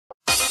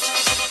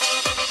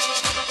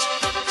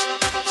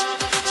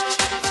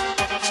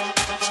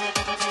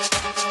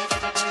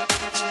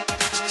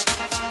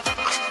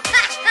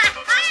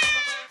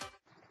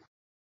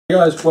Hey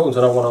guys, welcome to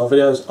another one of our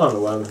videos. I'm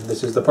the Worm,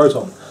 this is the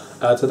Proton.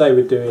 Today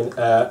we're doing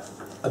a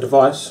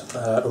device,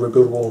 a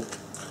rebuildable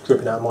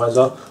dripping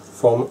atomizer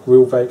from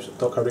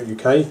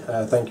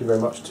realvapes.co.uk. Thank you very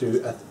much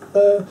to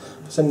for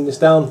sending this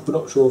down.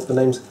 We're not sure if the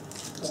name's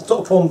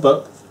top on,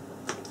 but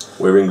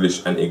we're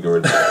English and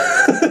ignorant.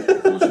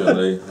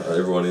 Fortunately,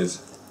 everyone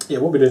is. Yeah,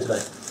 what are we doing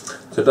today?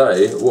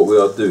 Today, what we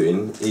are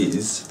doing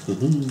is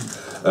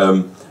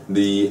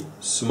the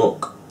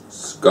SMOK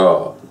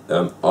Scar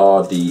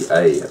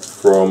RDA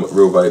from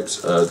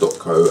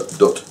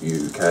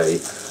realvapes.co.uk.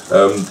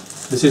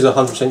 This is a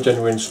 100%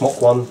 genuine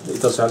SMOK one.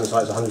 It does sound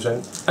like it's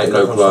 100%. Ain't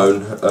no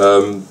clone.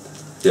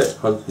 Yeah,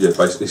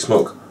 basically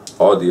SMOK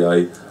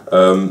RDA.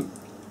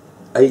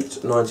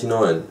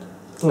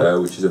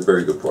 $8.99, which is a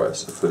very good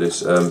price for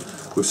this.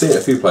 We've seen it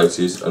a few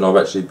places, and I've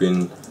actually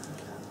been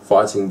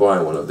fighting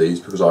buying one of these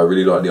because I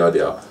really like the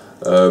idea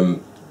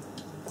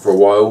for a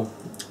while.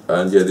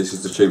 And yeah, this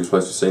is the cheapest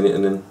place we've seen it,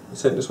 and then he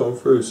sent this one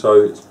through,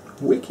 so it's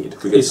wicked.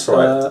 We get to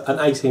try it. An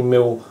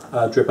 18mm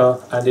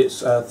dripper, and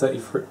it's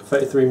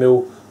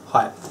 33mm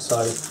height. So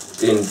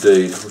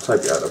indeed, we'll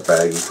take it out of the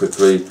bag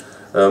quickly.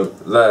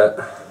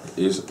 That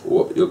is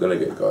what you're going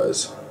to get,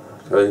 guys.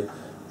 Okay,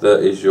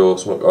 that is your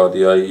SMOK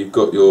RDA. You've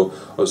got your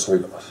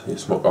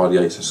SMOK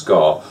RDA. It's a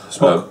Scar.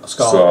 SMOK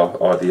Scar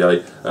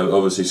RDA.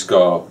 Obviously,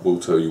 Scar will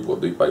tell you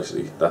what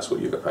basically that's what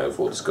you're paying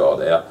for. The Scar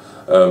there,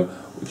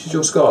 which is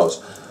your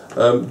scars.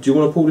 Do you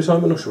want to pull this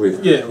open, or shall we?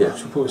 Yeah, we'll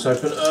pull this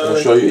open. I'll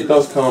show you. It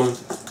does come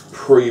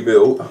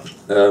pre-built.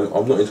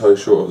 I'm not entirely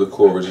sure of the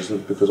core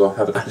resistance because I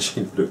haven't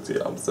actually looked at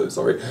it. I'm so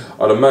sorry.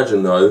 I'd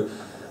imagine though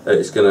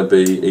it's going to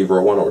be either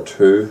a 1 or a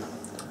 2.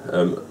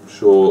 I'm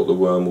sure the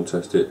Worm will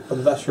test it.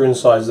 And that's your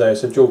insides there.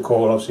 It's a dual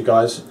coil, obviously,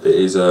 guys. It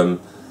is a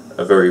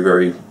very,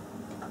 very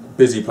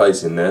busy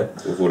place in there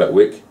with all that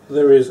wick.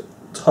 There is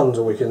tons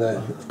of wick in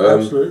there.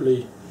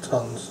 Absolutely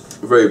tons.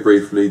 Very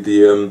briefly,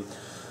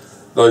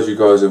 those of you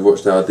guys who have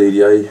watched our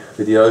DDA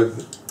video,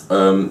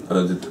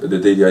 the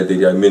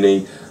DDA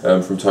Mini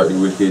from Totally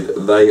Wicked,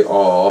 they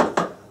are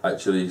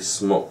actually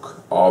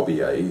SMOK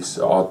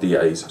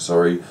RDAs,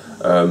 sorry,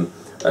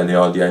 and the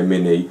RDA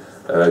Mini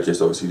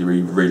just obviously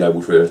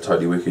relabeled for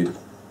Totally Wicked. I'm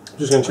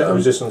just going to check the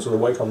resistance of the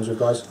weight comes with,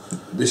 guys.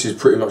 This is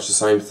pretty much the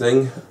same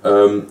thing,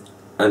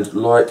 and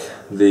like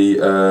the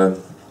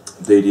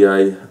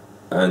DDA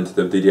and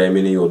the DDA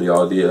Mini or the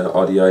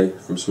RDA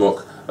from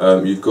SMOK,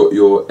 you've got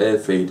your air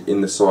feed in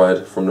the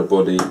side from the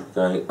body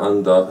going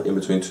under in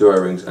between 2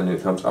 O-rings, and then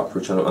it comes up for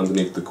a channel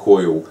underneath the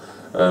coil.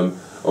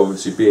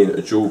 Obviously, being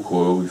a dual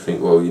coil, you think,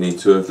 well, you need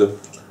 2 of them.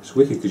 It's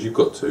wicked because you've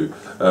got 2.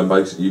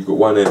 Basically, you've got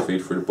 1 air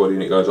feed through the body,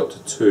 and it goes up to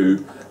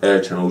 2 air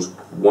channels,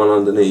 1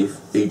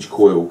 underneath each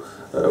coil,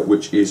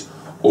 which is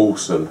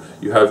awesome.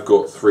 You have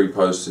got 3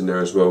 posts in there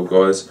as well,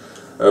 guys.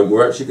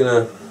 We're actually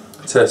going to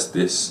test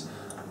this.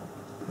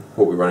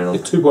 What we're running on?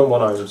 It's 2.1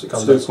 ohms. It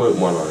comes 2.1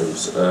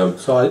 ohms.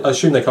 So I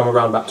assume they come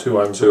around about 2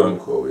 ohms. 2 ohm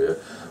coil, yeah.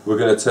 We're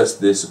going to test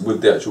this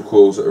with the actual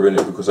coils that are in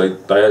it because they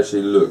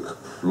actually look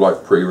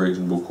like pretty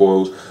reasonable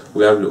coils.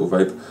 We have a little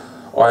vape.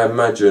 I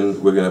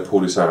imagine we're going to pull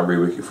this out and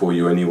re-wick it for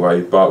you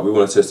anyway, but we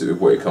want to test it with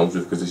what it comes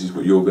with because this is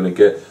what you're going to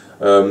get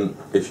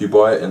if you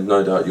buy it, and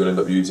no doubt you'll end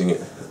up using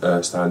it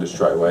standard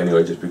straight away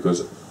anyway, just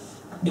because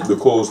the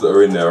coils that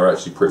are in there are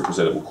actually pretty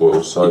presentable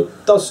coils. So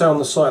it does say on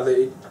the site that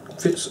it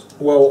fits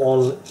well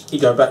on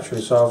Ego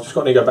batteries, so I've just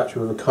got an Ego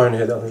battery with a cone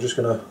here that I'm just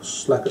going to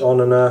slap it on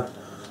and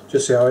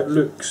just see how it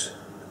looks.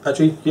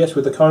 Actually, yes,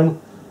 with the cone,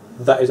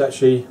 that is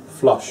actually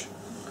flush.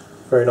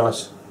 Very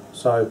nice.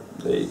 So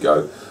there you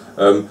go.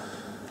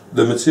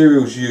 The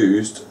materials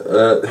used,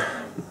 the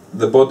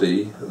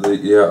body,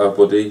 the outer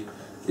body,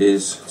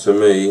 is to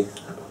me,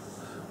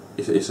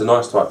 it's a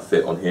nice tight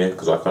fit on here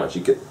because I can't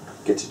actually get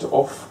it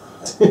off.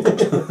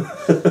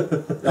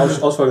 I was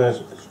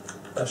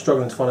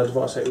struggling to find a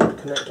device that it would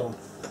connect on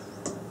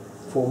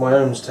for my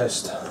ohms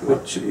test,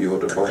 which your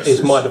device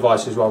is my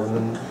devices rather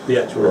than the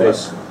actual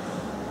disc.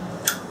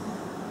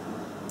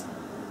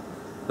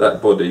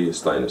 That body is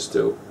stainless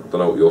steel. I don't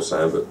know what you're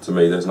saying, but to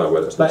me there's no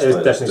way that's not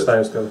stainless steel. That is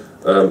definitely stainless steel.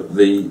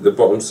 The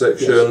bottom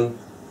section,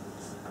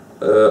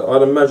 yes.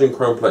 I'd imagine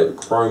chrome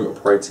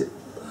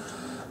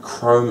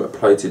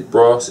plated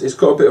brass. It's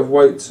got a bit of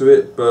weight to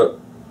it, but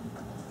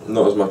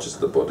not as much as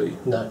the body.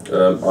 No.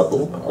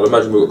 I'd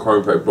imagine we've got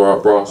chrome plated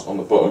brass on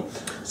the bottom.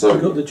 So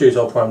we've got the juice.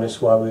 I'll prime this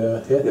while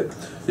we're here.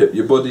 Yep.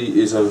 Your body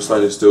is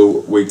stainless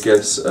steel. We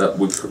guess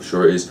we're pretty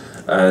sure it is,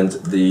 and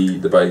the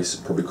base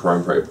probably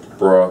chrome plated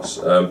brass.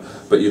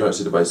 But you don't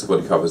see the base. The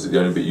body covers it. The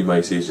only bit you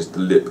may see is just the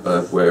lip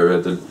where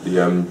the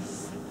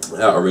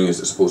outer ring is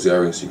that supports the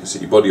O-ring, so you can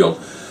sit your body on.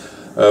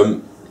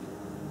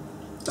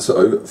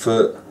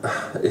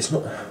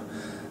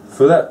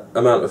 For that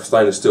amount of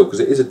stainless steel, because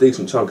it is a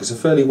decent chunk, it's a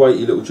fairly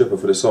weighty little dripper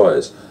for the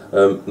size.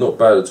 Not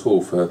bad at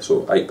all for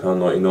sort of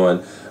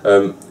 £8.99.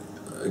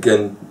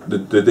 Again, the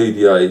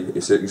DDA,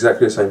 it's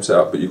exactly the same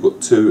setup, but you've got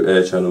 2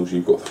 air channels,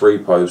 you've got 3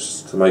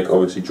 posts to make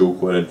obviously dual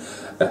coiling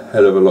a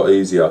hell of a lot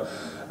easier,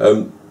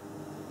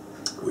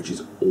 which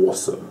is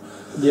awesome.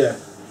 Yeah.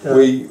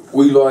 We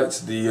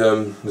liked the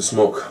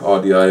SMOK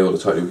RDA or the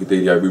Totally Wicked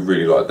DDA. We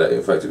really liked that.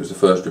 In fact, it was the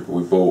first dripper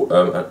we bought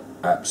and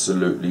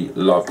absolutely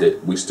loved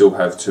it. We still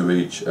have 2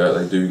 each.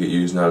 They do get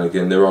used now and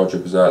again. There are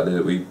drippers out there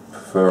that we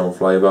prefer on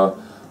flavour,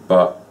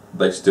 but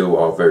they still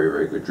are very,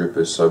 very good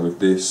drippers. So with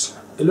this,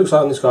 it looks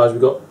like on this, guys,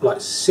 we've got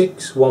like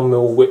 6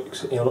 1mm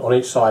wicks on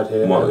each side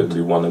here. Might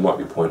be one. There might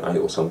be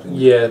 0.8 or something.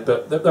 Yeah,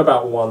 but they're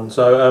about 1.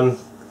 So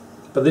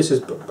but this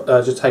is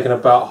just taking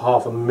about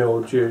half a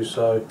mil juice.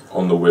 So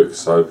on the wicks.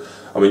 So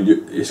I mean,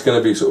 it's going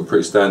to be sort of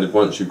pretty standard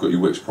once you've got your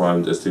wicks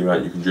primed as to the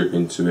amount you can drip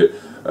into it.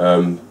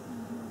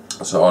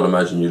 So I'd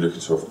imagine you're looking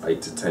sort of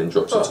 8 to 10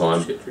 drops a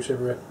time.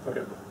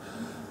 Okay.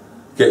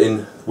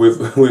 Getting with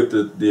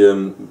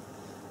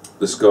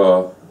the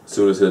Scar,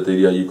 similar to the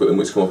DDA, you've got them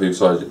wicks come off either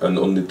side, and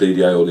on the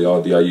DDA or the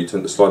RDA you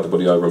tend to slide the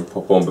body over and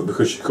pop on, but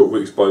because you've got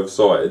wicks both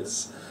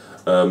sides,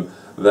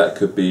 that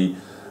could be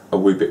a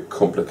wee bit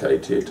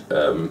complicated.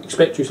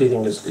 Expect juicy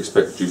fingers.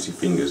 Expect juicy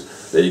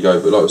fingers. There you go.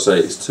 But like I say,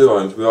 it's 2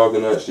 ohms. We are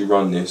going to actually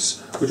run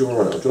this. Would you want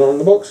to run it? Do you want it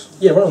on the box?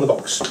 Yeah, run it on the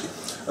box.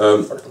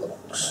 Run it on the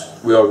box.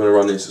 We are going to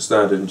run this at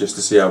standard just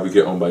to see how we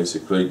get on,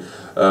 basically.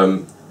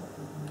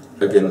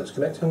 Again, it's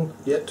connecting.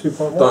 Yeah,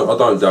 2.1. I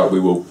don't doubt we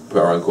will put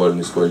our own coil in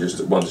this coil.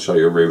 Just one to show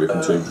you a rear wick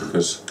and 2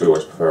 because we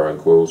always prefer our own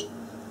coils.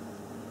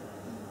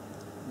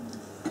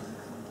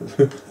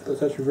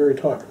 That's actually very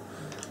tight.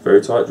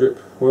 Very tight drip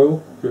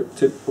well, drip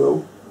tip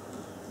well.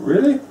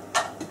 Really?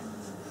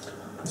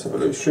 Let's have a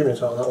look. Extremely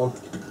tight on that one.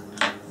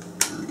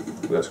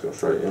 That's gone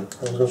straight in.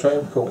 That one's gone straight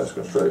in? Cool. That's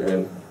gone straight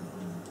in.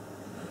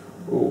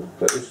 Oh,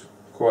 that is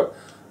quite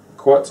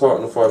tight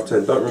on the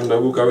 510. Don't remember,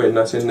 we'll go in,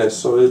 that's in there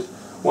solid.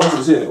 Once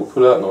it's in, it will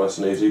pull out nice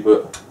and easy,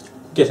 but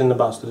getting the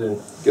bastard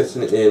in.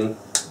 Getting it in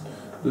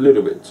a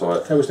little bit tight.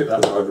 Okay, we'll stick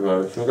that. Over the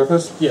moment. You want to go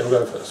first? Yeah, we'll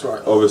go first,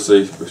 right.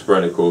 Obviously, we're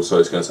spraying it cool, so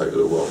it's going to take a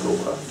little while,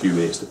 a few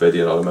minutes to bed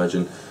in, I'd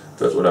imagine.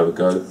 But we'll have a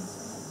go.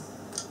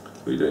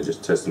 What are you doing?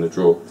 Just testing the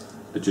draw.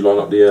 Did you line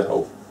up the air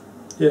hole?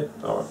 Yeah.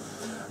 Alright.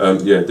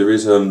 Yeah, there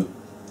is a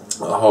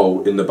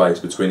hole in the base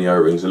between the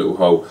O-rings, a little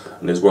hole,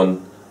 and there's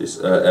one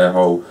air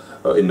hole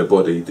in the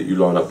body that you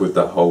line up with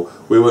that hole.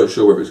 We weren't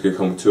sure whether it's going to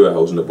come with 2 air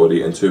holes in the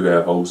body and 2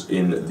 air holes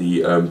in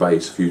the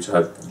base for you to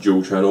have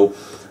dual channel,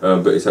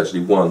 but it's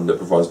actually one that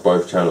provides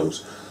both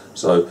channels,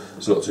 so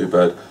it's not too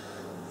bad.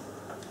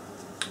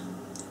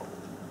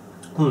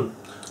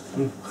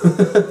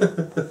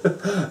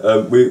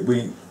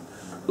 We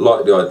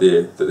like the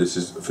idea that this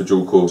is for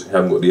dual coils. You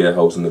haven't got the air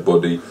holes in the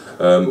body.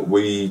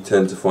 We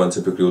tend to find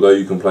typically, although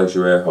you can place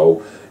your air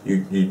hole,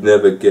 you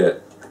never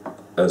get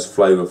as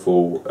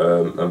flavourful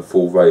and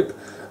full vape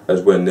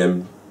as when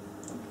them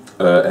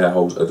air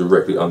holes are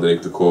directly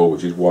underneath the coil,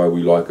 which is why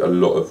we like a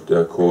lot of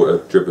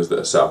drippers that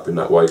are set up in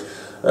that way.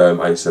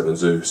 A7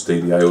 Zeus,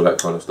 DDA, all that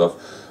kind of stuff.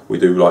 We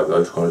do like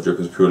those kind of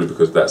drippers purely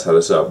because that's how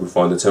they're set up. We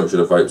find the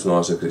temperature of the vape's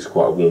nicer because it's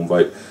quite a warm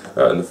vape,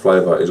 and the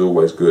flavour is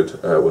always good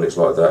when it's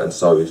like that, and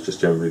so is just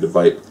generally the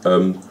vape.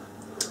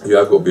 You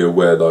have got to be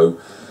aware though,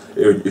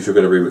 if you're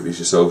going to re-wick these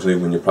yourselves, and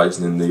even when you're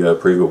placing in the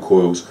pre-built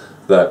coils,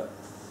 that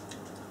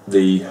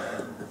the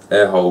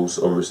air holes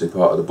are obviously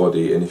part of the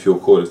body, and if your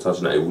coil is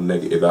touching that, it will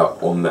negative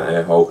out on that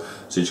air hole,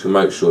 so you can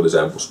make sure there's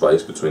ample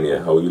space between the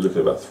air hole. You're looking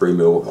at about 3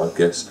 mil, I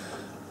guess.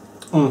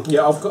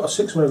 Yeah, I've got a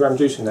 6mg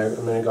juice in there at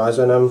the minute, guys,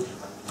 and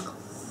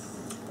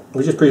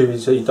we just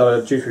previously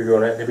done a juice review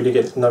on it, and we did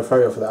get no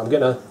throat off of that. I'm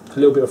getting a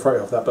little bit of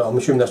throat off that, but I'm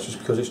assuming that's just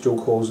because it's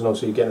dual coils, and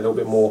obviously you're getting a little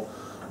bit more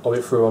of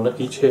it through on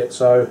each hit.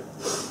 So,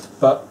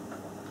 but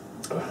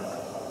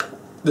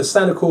the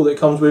standard coil that it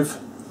comes with,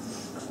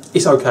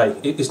 it's okay.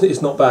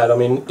 It's not bad. I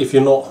mean, if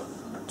you're not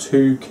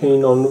too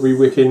keen on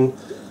re-wicking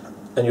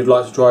and you'd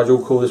like to try a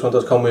dual coil, this one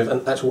does come with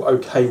an actual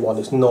okay one.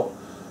 It's not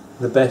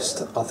the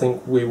best. I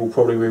think we will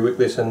probably re-wick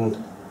this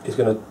and it's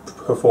going to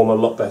perform a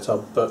lot better,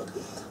 but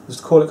the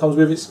coil it comes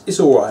with, it's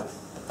alright.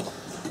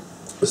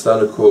 The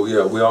standard coil,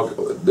 yeah,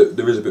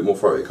 there is a bit more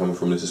throat coming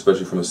from this,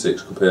 especially from a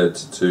 6 compared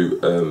to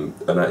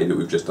an 80 that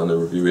we've just done a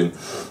review in.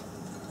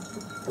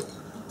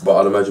 But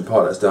I'd imagine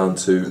part of that's down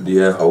to the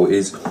air hole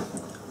is,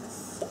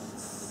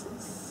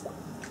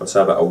 I'd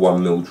say about a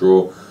 1 mil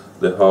draw.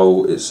 The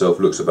hole itself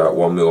looks about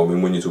 1 mil. I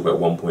mean, when you talk about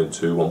 1.2,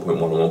 1.1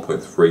 and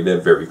 1.3, they're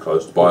very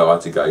close. By eye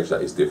to gauge,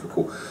 that is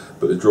difficult.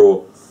 But the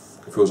draw,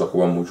 it feels like a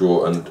 1 mil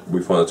draw, and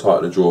we find the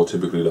tighter the draw,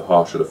 typically the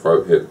harsher the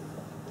throat hit.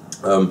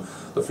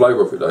 The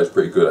flavour of it though is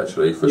pretty good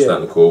actually for a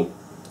standard coil.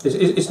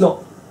 It's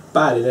not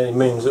bad in any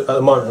means at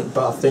the moment,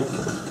 but I think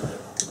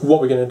what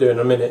we're going to do in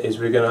a minute is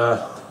we're going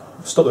to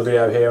stop the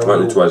video here.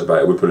 Don't need to worry about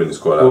it. We're pulling this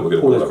coil out. We're going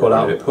to pull this coil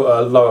out. Put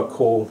a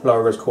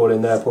lower res coil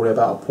in there, probably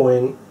about a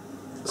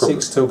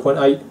 0.6 to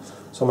 0.8,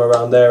 somewhere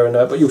around there. And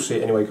but you'll see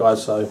it anyway,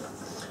 guys. So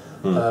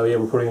yeah,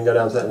 we're probably going to go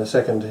down to that in a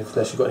second.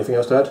 Unless you've got anything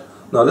else to add.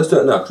 No, let's do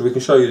it now because we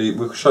can show you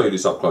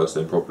this up close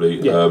then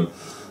properly. Yeah.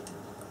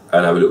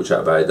 And have a little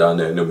chat about it down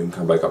there, and then we can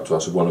come back up to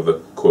us with one of the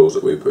coils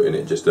that we put in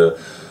it. Just a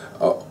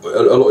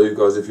lot of you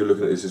guys, if you're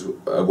looking at this, is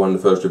one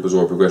of the first drippers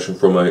or a progression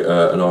from an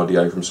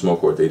RDA from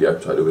SMOK or a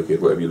DDA, Totally Wicked,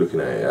 whatever you're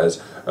looking at it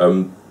as.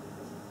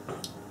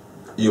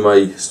 You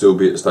may still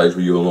be at the stage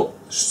where you're not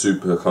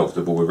super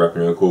comfortable with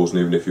wrapping your own coils, and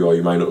even if you are,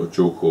 you may not have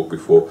dual coiled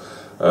before.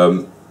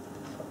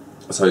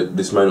 So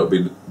this may not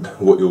be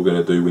what you're going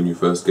to do when you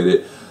first get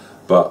it,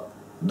 but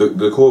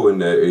the coil in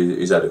there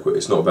is adequate.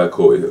 It's not a bad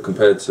coil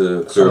compared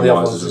to clear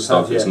misers and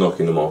stuff. It's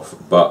knocking them off,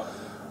 but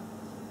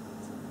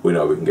we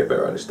know we can get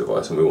better at this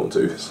device and we want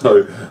to.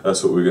 So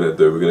that's what we're going to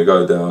do. We're going to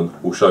go down.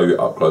 We'll show you it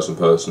up close and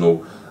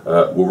personal.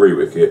 We'll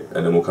re-wick it,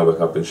 and then we'll come back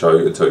up and show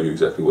you and tell you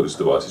exactly what this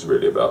device is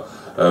really about.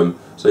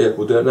 So yeah,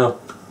 we'll do it now.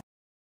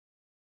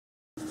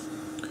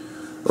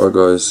 Alright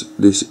guys,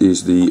 this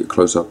is the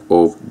close-up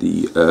of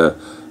the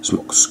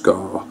SMOK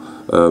scar.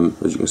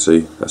 As you can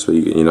see, that's where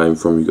you get your name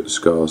from. You've got the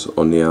scars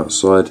on the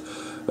outside.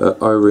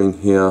 O-ring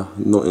here,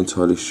 not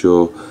entirely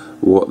sure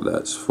what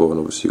that's for, and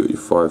obviously you've got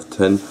your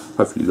 510.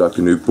 Hopefully you like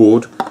the new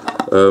board.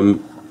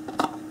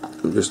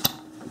 I'll just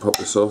pop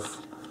this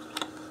off.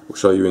 I'll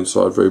show you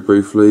inside very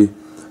briefly.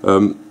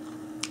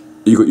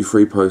 You've got your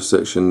 3-post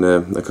section there.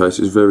 Okay,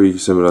 so it's very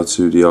similar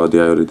to the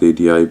RDA or the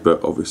DDA,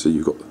 but obviously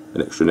you've got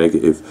an extra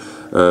negative.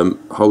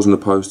 Holes in the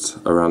posts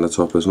around the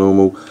top as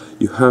normal.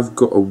 You have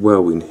got a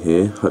well in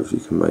here,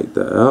 hopefully you can make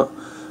that out.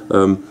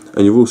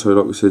 And you've also,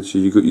 like we said, so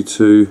you've got your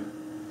 2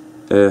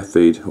 air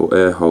feed or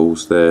air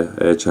holes there,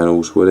 air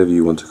channels, whatever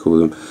you want to call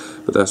them,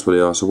 but that's what they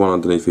are. So one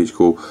underneath each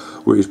coil,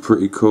 which is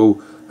pretty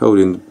cool, held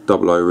in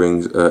double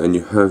O-rings, and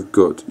you have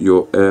got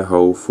your air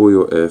hole for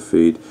your air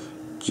feed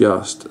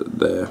just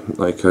there.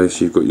 Okay,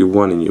 so you've got your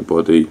one in your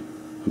body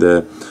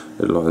there.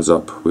 It lines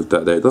up with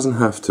that there. It doesn't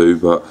have to,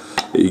 but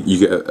you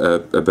get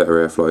a better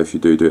airflow if you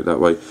do it that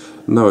way.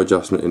 No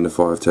adjustment in the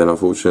 510,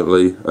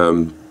 unfortunately,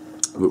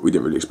 but we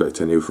didn't really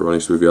expect any, if we're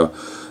honest with you.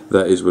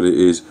 That is what it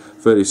is.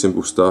 Fairly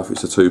simple stuff.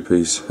 It's a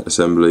 2-piece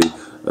assembly.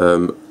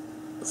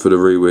 For the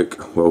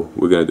re-wick, well,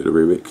 we're going to do the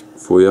re-wick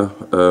for you.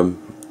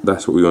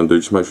 That's what we're going to do.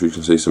 Just make sure you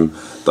can see some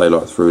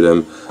daylight through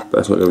them, but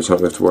that's not going to be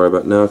something we have to worry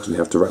about now, because we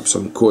have to wrap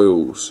some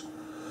coils.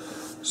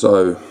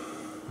 So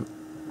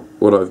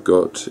what I've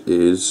got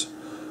is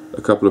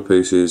a couple of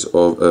pieces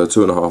of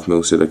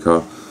 2.5mm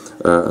silica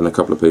and a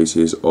couple of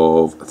pieces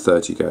of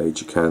 30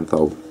 gauge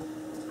canthal.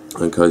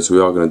 Okay, so we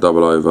are going to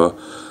double over.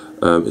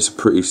 It's a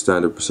pretty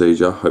standard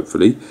procedure,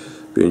 hopefully,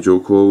 being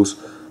dual coils.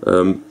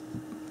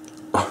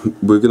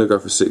 We're going to go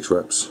for 6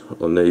 reps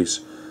on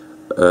these.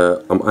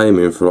 I'm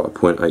aiming for like a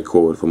 0.8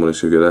 cord, if I'm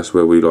honest with you. That's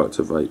where we like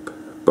to vape,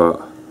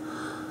 but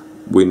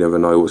we never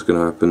know what's going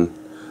to happen.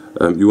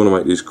 You want to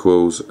make these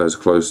coils as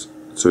close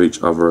to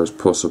each other as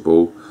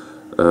possible.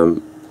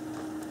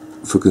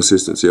 For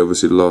consistency,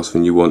 obviously the last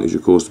thing you want is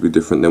your coils to be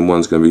different. Then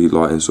one's going to be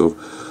lighting sort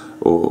of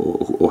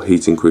or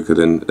heating quicker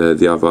than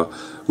the other,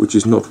 which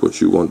is not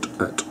what you want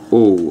at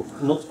all.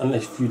 Not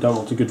unless you don't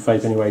want a good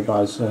vape anyway,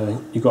 guys.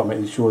 You've got to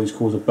make sure these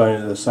coils are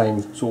burning at the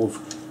same sort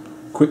of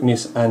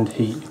quickness and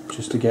heat,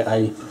 just to get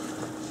a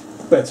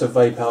better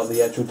vape out of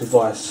the actual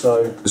device.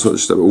 So it's not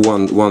just that,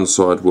 but one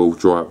side will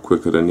dry up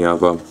quicker than the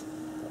other.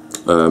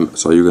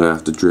 So you're going to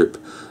have to drip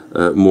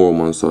more on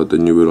one side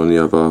than you will on the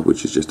other,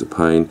 which is just a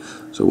pain.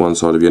 So one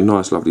side of your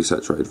nice lovely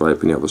saturated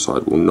vape and the other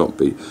side will not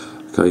be.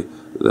 Okay,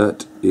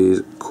 that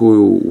is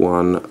coil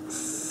 1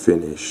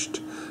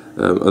 finished.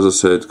 As I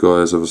said,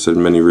 guys, I've said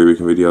in many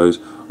re-wicking videos,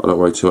 I don't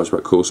worry too much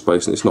about coil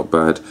space, and it's not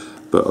bad,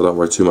 but I don't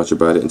worry too much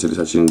about it until it's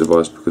actually in the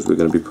device, because we're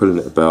going to be pulling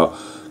it about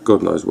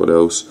God knows what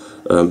else.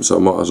 So I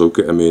might as well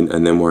get them in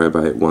and then worry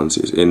about it once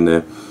it's in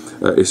there.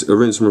 It's a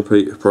rinse and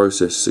repeat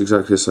process. It's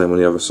exactly the same on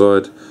the other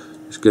side.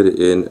 Just get it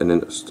in and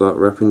then start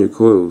wrapping your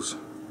coils.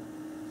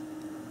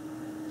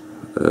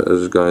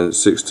 As going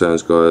 6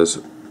 turns, guys,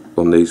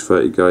 on these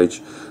 30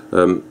 gauge.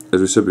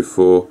 As we said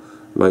before,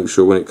 make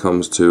sure when it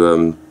comes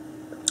to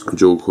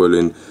dual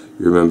coiling,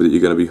 you remember that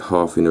you're going to be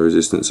halving the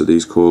resistance of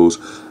these coils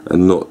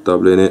and not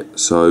doubling it.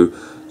 So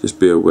just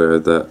be aware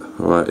of that.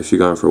 Alright, if you're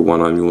going for a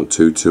 1 ohm, you want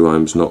 2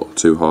 ohms, not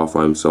 2 half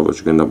ohms, otherwise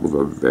you're going to end up with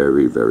a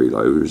very, very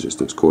low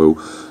resistance coil,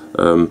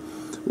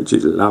 which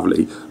is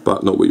lovely,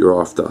 but not what you're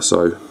after.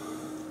 So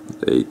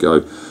there you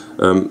go.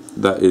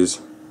 That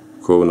is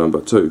coil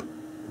number 2.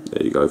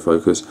 There you go,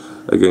 focus.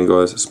 Again,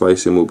 guys,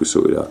 spacing will be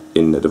sorted out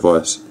in the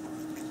device.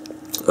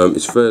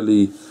 It's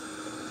fairly,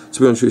 to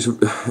be honest with you,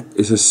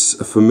 it's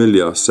a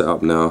familiar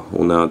setup now,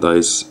 or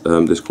nowadays.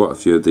 There's quite a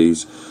few of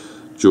these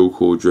dual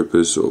core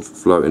drippers sort of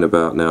floating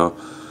about now.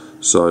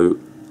 So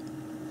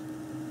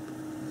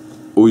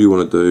all you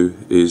want to do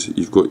is,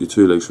 you've got your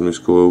 2 legs from this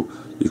coil,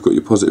 you've got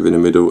your positive in the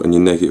middle and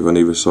your negative on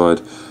either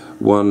side.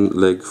 One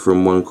leg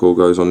from one coil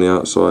goes on the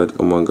outside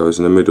and one goes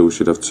in the middle. You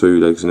should have 2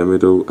 legs in the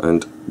middle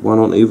and one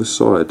on either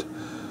side.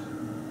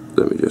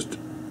 Let me just,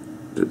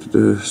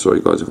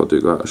 sorry guys if I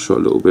do go out of shot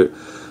a little bit.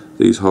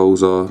 These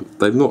holes are,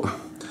 they've not,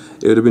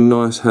 it would have been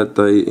nice had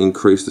they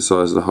increased the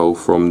size of the hole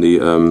from the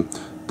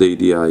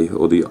DDA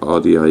or the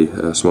RDA,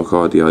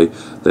 SMOK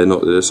RDA. They're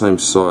the same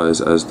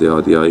size as the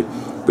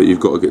RDA, but you've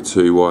got to get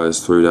 2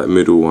 wires through that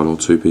middle one, or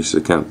 2 pieces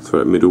of cant through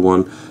that middle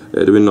one. It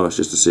would have been nice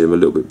just to see them a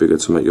little bit bigger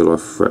to make your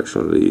life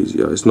fractionally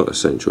easier. It's not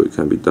essential, it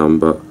can be done,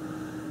 but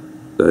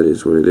that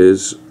is what it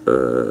is.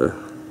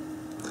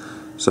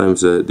 Same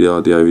as the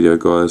RDA video,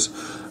 guys.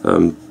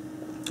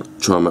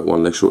 try and make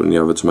one leg shorter than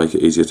the other to make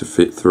it easier to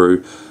fit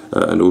through,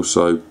 and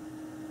also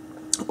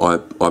I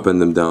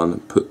bend them down,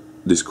 put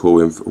this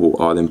coil in, or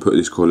I then put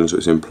this coil in so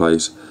it's in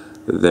place,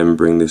 then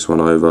bring this one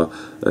over.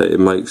 It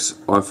makes,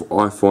 I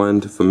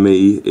find, for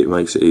me, it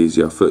makes it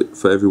easier.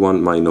 For everyone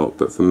it may not,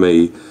 but for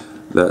me,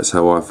 that's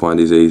how I find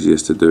is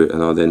easiest to do it.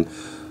 And I then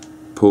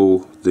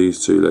pull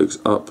these two legs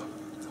up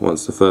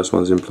once the first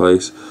one's in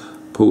place,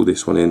 pull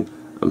this one in,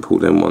 and pull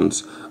them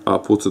ones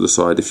up or to the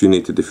side if you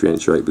need to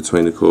differentiate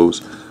between the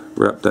coils.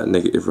 Wrap that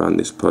negative around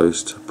this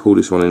post, pull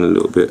this one in a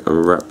little bit,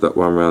 and wrap that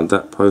one around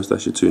that post.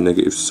 That's your two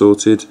negatives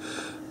sorted.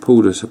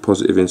 Pull this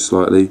positive in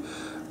slightly,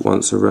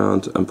 once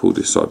around, and pull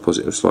this side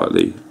positive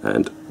slightly,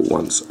 and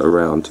once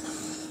around.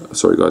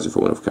 Sorry guys if I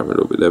went off camera a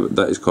little bit there, but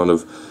that is kind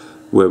of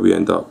where we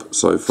end up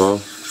so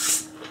far.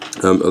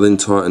 I then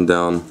tighten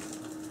down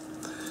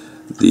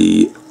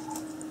the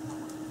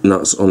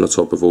nuts on the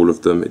top of all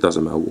of them. It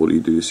doesn't matter what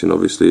you do this in,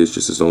 obviously, it's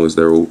just as long as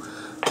they're all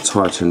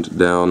tightened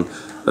down.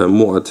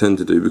 What I tend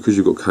to do, because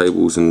you've got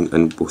cables and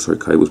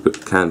cables, but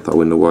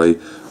cantho in the way,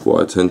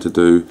 what I tend to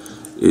do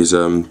is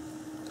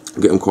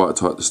get them quite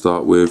tight to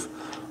start with.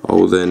 I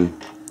will then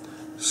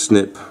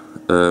snip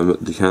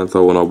the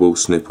cantho, and I will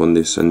snip on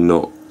this and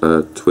not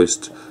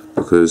twist,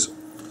 because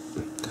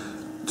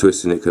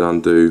twisting it can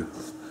undo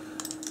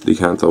the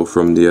cantho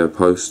from the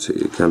post.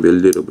 It can be a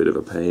little bit of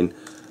a pain.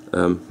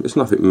 It's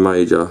nothing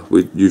major.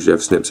 We usually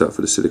have snips out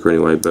for the silica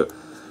anyway, but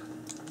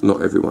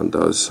not everyone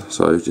does,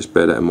 so just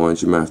bear that in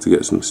mind. You may have to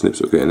get some snips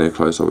that get in there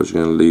close, otherwise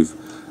you're going to leave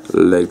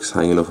legs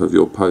hanging off of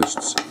your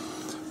posts.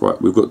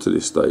 Right, we've got to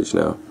this stage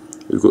now.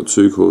 We've got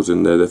two coils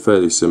in there, they're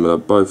fairly similar,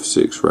 both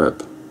 6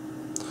 rep.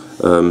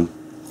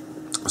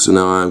 So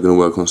now I am going to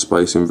work on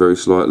spacing very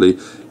slightly.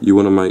 You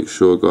want to make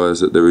sure,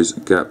 guys, that there is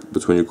a gap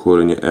between your coil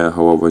and your air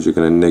hole, otherwise you're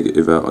going to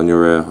negative out on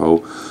your air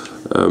hole.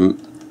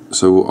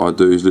 So what I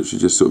do is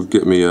literally just sort of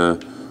get me a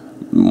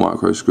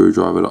micro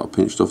screwdriver that I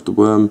pinched off the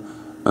worm,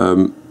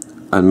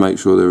 and make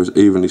sure they're as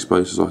evenly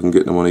spaced as I can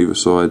get them on either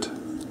side.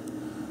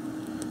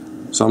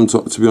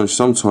 To be honest,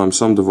 sometimes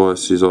some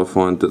devices I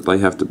find that they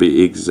have to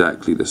be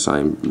exactly the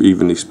same,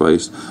 evenly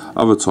spaced.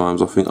 Other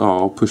times I think, oh,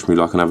 I'll push me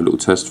luck and have a little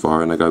test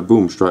fire, and they go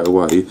boom straight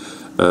away,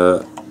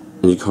 and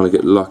you kind of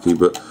get lucky.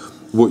 But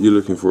what you're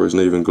looking for is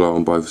an even glow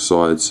on both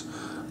sides.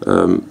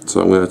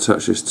 So I'm going to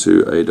attach this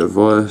to a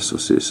device. I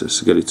see it's a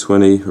Spaghetti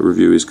 20. A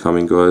review is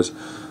coming, guys.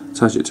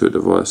 Attach it to a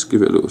device,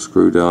 give it a little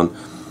screw down,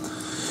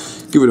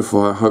 give it a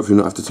fire, hopefully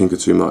not have to tinker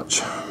too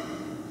much.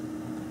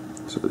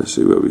 So let's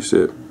see where we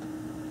sit.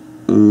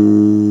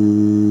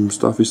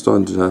 Stuff is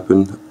starting to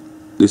happen.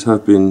 These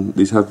have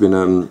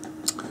been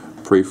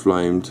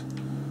pre-flamed.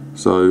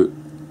 So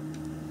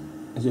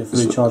is it a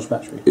fully charged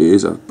battery? It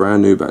is a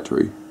brand new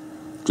battery.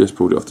 Just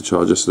pulled it off the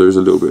charger, so there is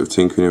a little bit of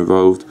tinkering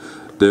involved.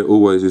 There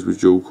always is with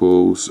dual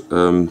coils.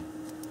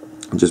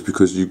 Just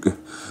because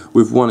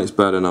with one it's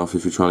bad enough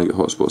if you're trying to get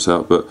hotspots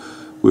out, but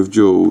with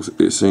duals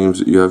it seems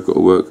that you have got to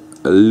work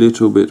a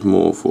little bit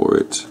more for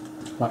it.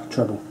 Like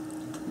treble?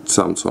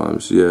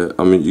 Sometimes, yeah.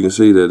 I mean, you can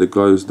see there the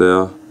glow's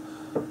there.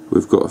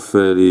 We've got a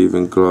fairly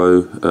even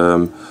glow.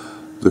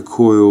 The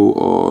coil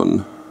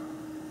on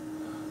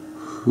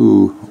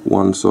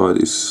one side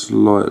is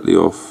slightly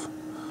off,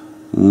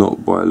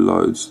 not by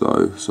loads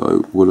though,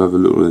 so we'll have a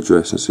little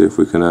address and see if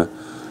we can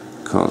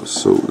can't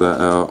sort that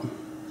out.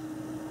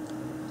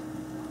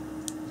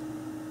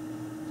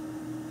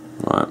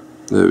 Right,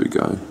 there we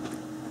go.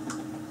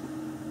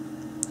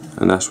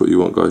 And that's what you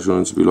want, guys. You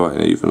want them to be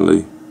lighting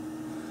evenly,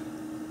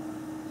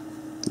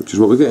 which is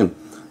what we're getting.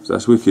 So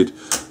that's wicked.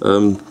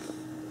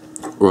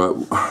 Right,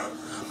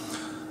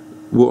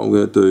 what I'm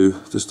going to do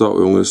to start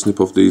with, I'm going to snip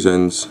off these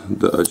ends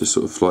that are just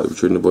sort of slightly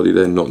protruding the body.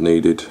 They're not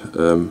needed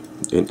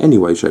in any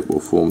way, shape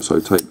or form, so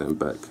take them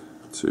back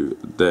to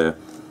there.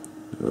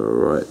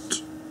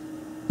 Alright,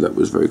 that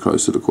was very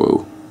close to the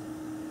coil.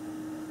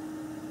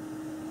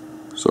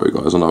 Sorry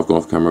guys, I know I've gone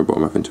off camera, but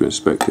I'm having to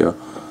inspect here.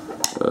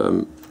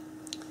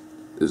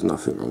 There's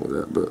nothing wrong with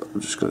that, but I'm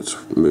just going to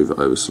move it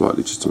over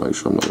slightly just to make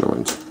sure I'm not going to run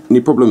into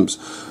any problems.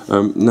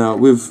 Now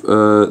with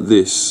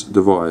this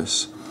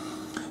device,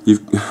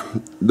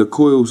 the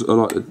coils are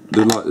like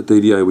the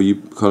DDA, where you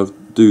kind of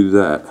do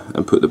that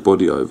and put the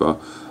body over,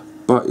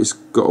 but it's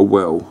got a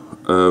well.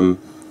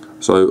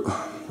 So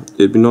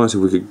it'd be nice if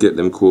we could get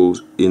them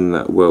coils in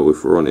that well,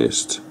 if we're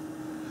honest.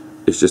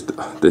 It's just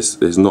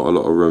there's not a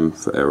lot of room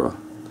for error.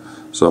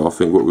 So I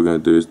think what we're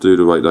going to do is do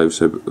the way they've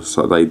said,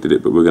 so they did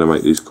it, but we're going to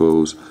make these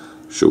coils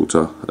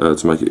shorter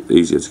to make it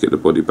easier to get the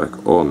body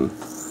back on,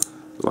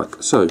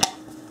 like so,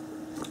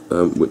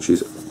 which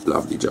is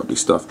lovely jubbly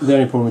stuff. The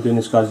only problem with doing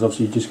this, guys, is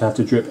obviously you're just going to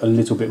have to drip a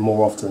little bit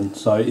more often,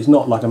 so it's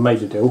not like a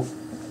major deal,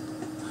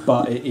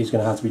 but it is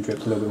going to have to be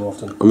dripped a little bit more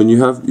often. I mean,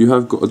 you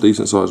have got a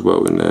decent sized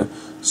well in there,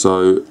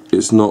 so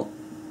it's not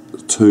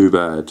too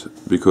bad,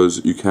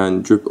 because you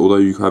can drip, although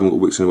you haven't got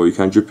wicks in the well, you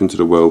can drip into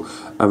the well,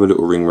 have a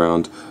little ring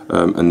round,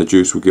 and the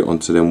juice will get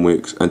onto them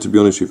wicks. And to be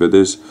honest with you,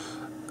 there's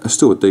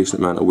still a decent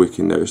amount of wick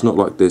in there. It's not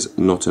like there's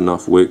not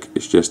enough wick,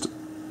 it's just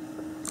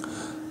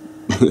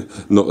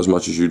not as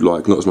much as you'd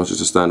like, not as much as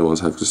the standard ones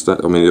have.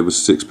 I mean, there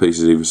was 6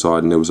 pieces either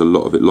side, and there was a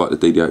lot of it like the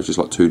DDA. It's just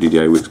like 2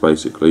 DDA wicks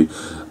basically.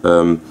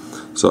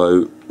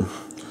 So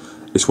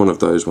it's one of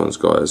those ones,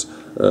 guys.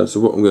 So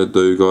what I'm going to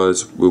do,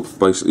 guys, we'll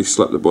basically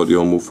slap the body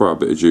on, we'll throw a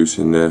bit of juice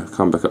in there,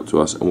 come back up to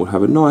us, and we'll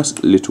have a nice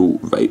little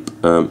vape,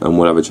 and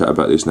we'll have a chat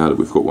about this now that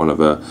we've got one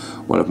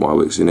of my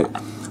wicks in it.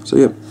 So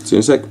yeah, see you in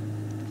a sec.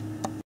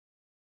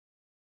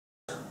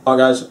 Alright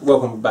guys,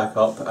 welcome back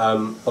up.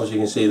 Obviously you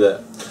can see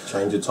that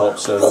change of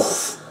tops and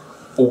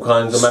all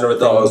kinds of manner of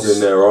things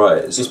in their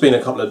eyes. It's been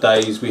a couple of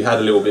days. We had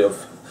a little bit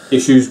of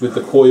issues with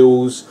the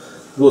coils.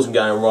 It wasn't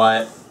going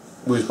right.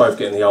 We was both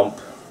getting the ump,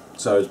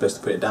 so it was best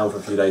to put it down for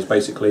a few days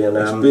basically. And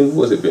it's been,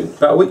 what has it been?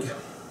 About a week?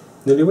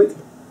 Nearly a week?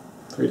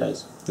 3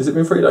 days. Has it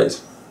been 3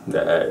 days?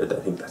 No, I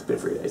don't think that's been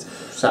 3 days.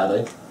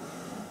 Saturday,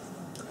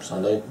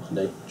 Sunday,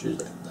 Monday,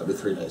 Tuesday. That'll be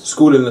 3 days.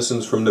 Schooling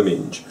lessons from the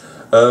Minge.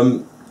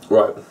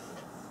 Right.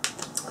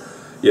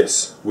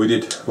 Yes, we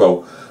did.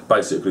 Well,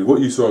 basically,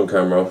 what you saw on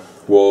camera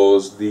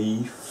was the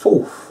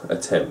 4th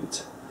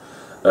attempt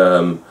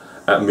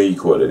at me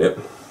coiling it.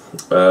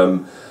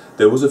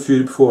 There was a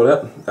few before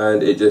that,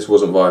 and it just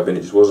wasn't vibing.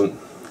 It just wasn't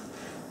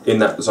in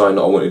that zone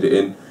that I wanted it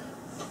in.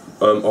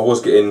 I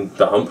was getting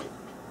the hump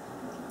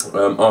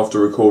after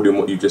recording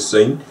what you've just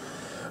seen.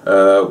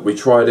 We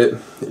tried it.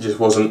 It just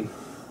wasn't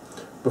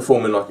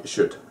performing like it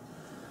should.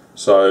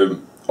 So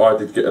I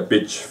did get a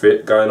bitch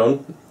fit going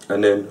on.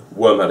 And then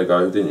Worm had a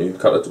go, didn't you?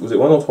 Was it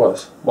 1 or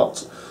twice?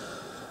 Once.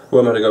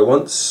 Worm had a go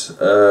once,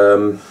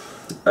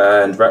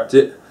 and wrapped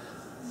it.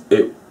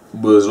 It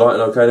was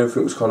lighting okay,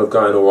 everything was kind of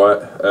going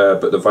alright,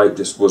 but the vape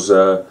just was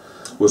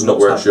not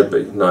where it should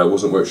be. No, it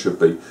wasn't where it should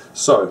be.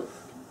 So,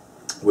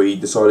 we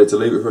decided to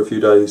leave it for a few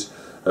days.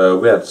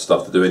 We had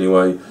stuff to do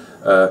anyway.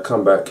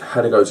 Come back,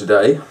 had a go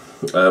today,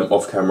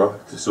 off camera.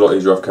 It's a lot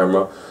easier off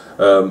camera.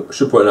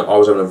 Should point out I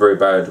was having a very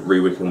bad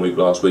re-wicking week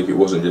last week. It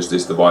wasn't just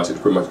this device, it's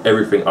pretty much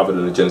everything other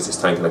than the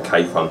Genesis tank and a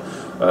K-Fun.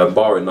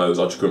 Barring those,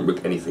 I just couldn't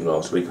wick anything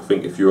last week. I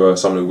think if you're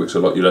someone who wicks a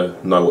lot, you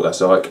know what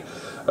that's like.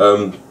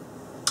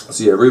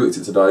 So yeah,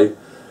 re-wicked it today.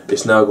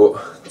 It's now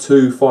got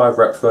 2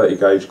 5-wrap 30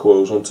 gauge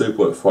coils on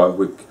 2.5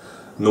 wick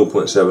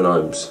 0.7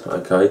 ohms.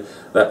 Okay,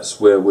 that's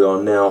where we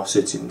are now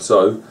sitting.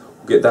 So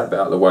we'll get that bit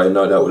out of the way.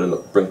 No doubt we'll end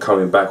up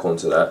coming back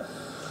onto that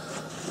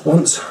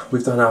once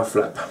we've done our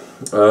flap.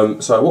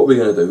 So what we're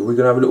going to do, we're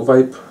going to have a little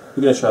vape.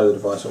 We're going to show the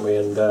device, aren't we,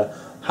 and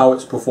how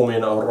it's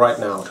performing right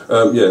now.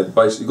 Yeah,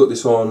 basically got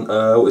this on,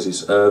 what is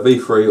this,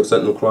 V3 or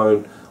Sentinel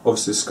clone,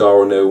 obviously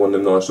Scar on there, one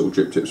of them nice little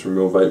drip tips from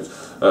Real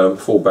Vapes,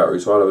 full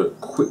battery, so I'll have a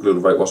quick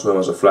little vape whilst we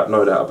have a flap,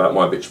 no doubt about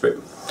my bitch fit.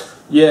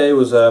 Yeah, it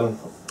was,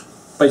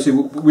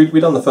 basically, we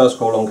done the first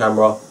call on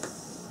camera.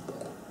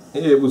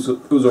 It was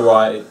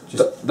alright.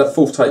 That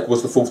 4th take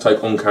was the 4th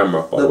take on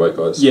camera, by the way,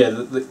 guys. Yeah,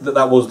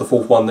 that was the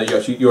 4th one that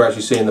you were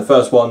actually seeing. The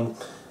first one,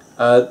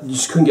 you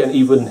just couldn't get an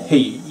even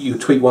heat. You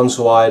would tweak one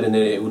side and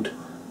then it would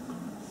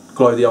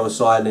glow the other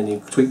side, and then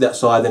you tweak that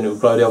side, then it would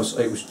glow the other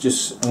side. It was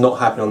just not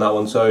happening on that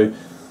one. So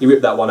you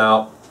ripped that one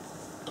out.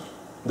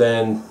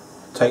 Then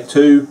take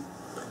 2,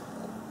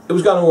 it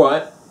was going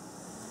alright,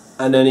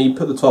 and then he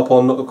put the top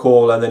on, not the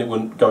coil, and then it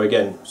wouldn't go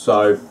again.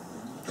 So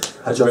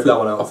had to rip that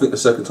one out. I think the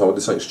second time I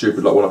did something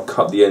stupid, like when I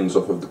cut the ends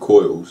off of the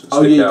coils.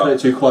 Oh yeah, you cut it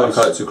too close.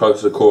 I cut it too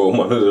close to the coil.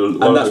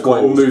 And that's why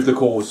it moved the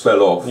coils.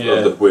 Fell off of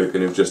the wick,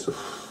 and it was just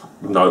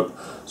nope.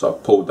 So I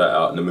pulled that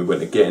out, and then we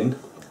went again.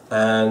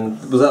 And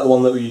was that the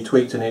one that you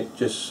tweaked and it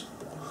just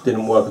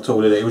didn't work at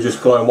all, did it? It was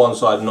just glowing one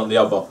side and not the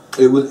other.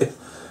 It was.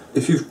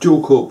 If you've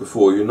dual coiled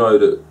before, you know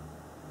that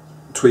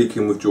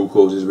tweaking with dual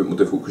coils is a bit more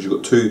difficult because you've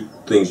got 2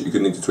 things that you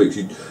could need to tweak.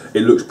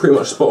 It looks pretty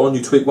much spot on.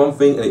 You tweak one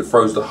thing and it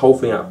throws the whole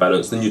thing out of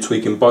balance. Then you're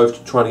tweaking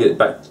both, trying to get it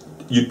back.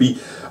 You'd be,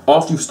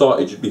 after you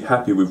started, you'd be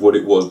happy with what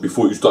it was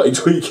before you started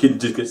tweaking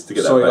just to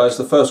get that back. Sorry guys,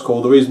 the first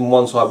call, the reason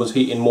one side was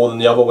heating more than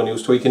the other when he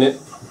was tweaking it,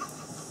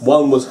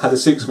 one had a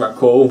 6-wrap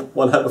coil,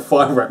 one had a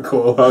 5-wrap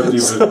coil. I'd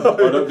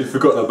only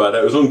forgotten about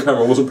that. It was on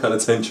camera, I wasn't paying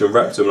attention,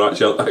 wrapped them, and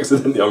actually I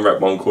accidentally unwrapped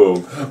one coil,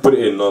 put it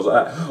in, and I was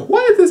like,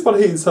 why is this one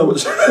heating so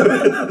much?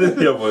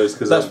 The other one is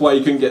because that's why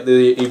you couldn't get the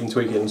even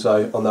tweaking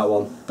on that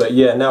one. But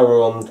yeah, now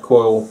we're on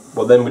coil.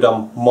 Well, then we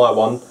done my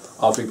one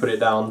after we put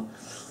it down.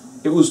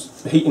 It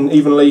was heating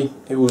evenly.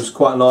 It was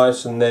quite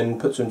nice, and then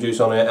put some juice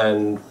on it,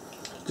 and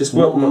just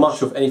not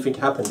much of anything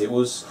happened. It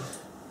was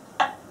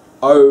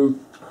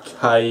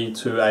okay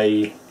to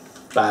a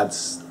bad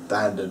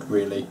standard,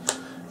 really.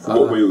 For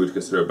what we would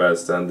consider a bad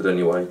standard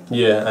anyway.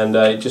 Yeah, and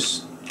it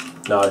just,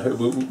 no,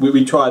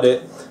 we tried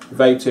it,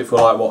 vaped it for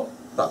like what,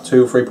 like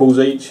 2 or 3 pulls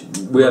each.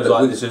 We had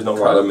like, this is not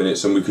right. A couple of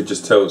minutes and we could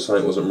just tell that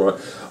something wasn't right.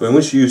 I mean,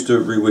 once you used to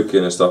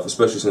re-wicking and stuff,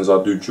 especially since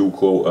I do dual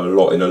coil a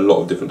lot in a lot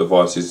of different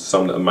devices,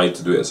 some that are made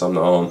to do it and some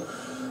that aren't,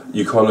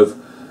 you kind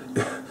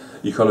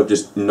of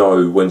just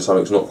know when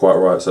something's not quite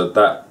right. So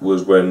that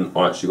was when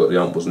I actually got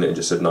the ump, wasn't it, and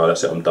just said, no,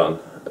 that's it, I'm done.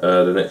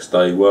 The next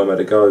day, Worm had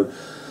a go.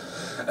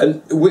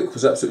 And wick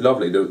was absolutely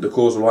lovely. The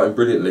coils were lighting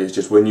brilliantly. It's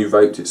just when you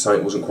vaped it,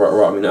 something wasn't quite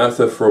right. I mean,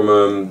 Arthur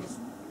from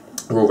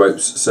Raw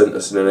Vapes sent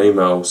us in an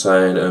email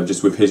saying,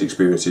 just with his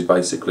experiences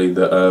basically,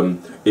 that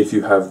if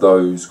you have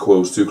those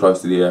coils too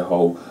close to the air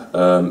hole,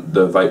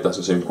 the vape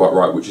doesn't seem quite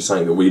right, which is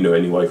something that we knew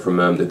anyway from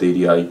the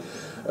DDA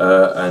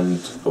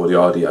or the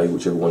RDA,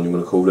 whichever one you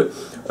want to call it.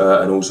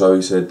 And also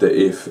he said that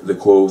if the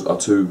coils are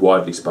too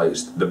widely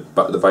spaced, the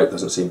vape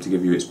doesn't seem to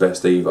give you its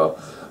best either.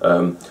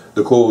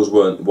 The coils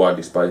weren't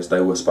widely spaced,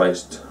 they were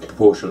spaced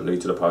proportionately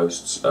to the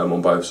posts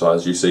on both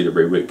sides. You see the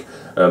rewick,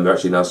 they're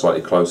actually now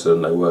slightly closer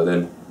than they were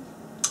then.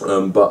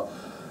 But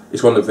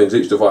it's one of the things,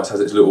 each device has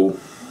its little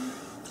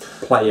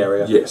play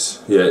area.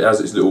 Yes, yeah, it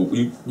has its little,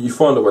 you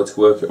find a way to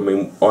work it. I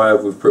mean, I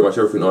have with pretty much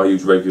everything I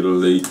use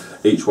regularly,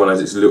 each one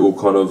has its little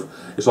kind of,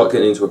 it's like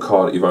getting into a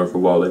car that you've owned for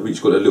a while. They've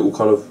each got their little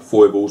kind of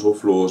foibles or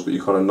flaws, but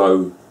you kind of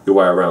know your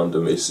way around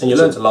them. And you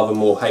learn to love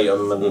them or hate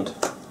them, and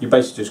you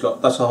basically just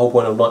got, that's the whole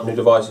point of like new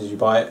devices. You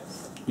buy it,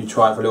 you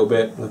try it for a little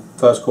bit, the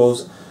first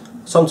course.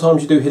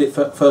 Sometimes you do hit it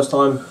first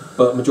time,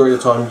 but majority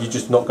of the time you're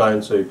just not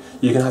going to.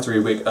 You're going to have to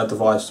rewick a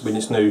device when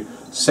it's new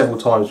several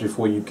times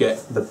before you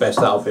get the best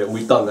out of it.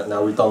 We've done that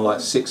now. We've done like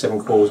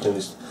 6-7 calls in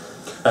this.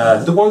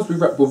 The ones we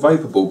wrapped were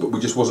vapable, but we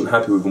just wasn't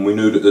happy with them. We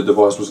knew that the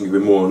device wasn't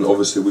giving more, and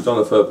obviously we've done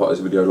a third parties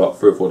video like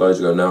 3 or 4 days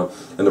ago now,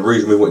 and the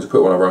reason we wanted to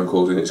put one of our own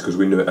calls in is because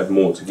we knew it had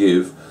more to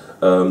give,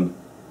 and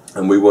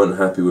we weren't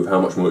happy with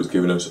how much more it was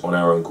giving us on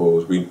our own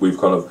coils. We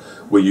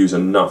use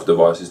enough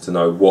devices to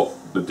know what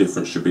the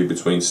difference should be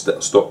between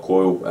stock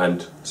coil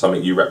and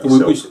something you wrap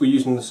yourself. We're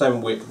using the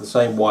same wick, the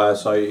same wire,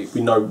 so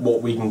we know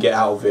what we can get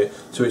out of it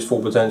to its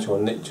full potential,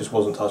 and it just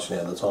wasn't touching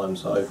it at the time.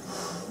 So,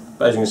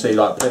 but as you can see,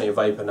 like plenty of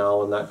vapor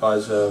now, and that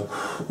guy's.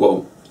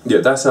 Well, yeah,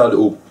 that's our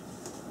little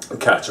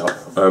catch up,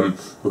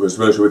 because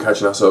we're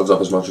catching ourselves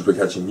up as much as we're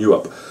catching you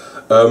up.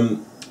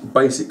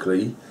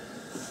 Basically,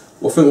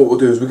 I think what we'll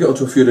do is we'll get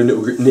onto a few of the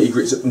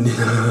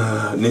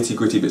nitty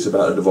gritty bits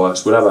about the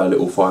device. We'll have our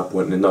little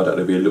 5-point, and no doubt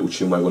there'll be a little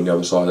chinwag on the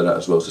other side of that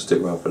as well, so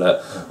stick around for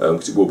that,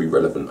 because it will be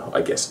relevant,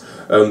 I guess.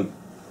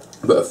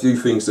 But a few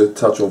things to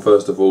touch on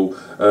first of all.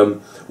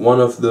 One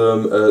of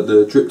them,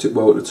 the drip tip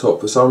well at the top.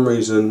 For some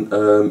reason,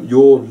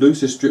 your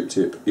loosest drip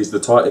tip is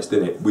the tightest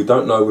in it. We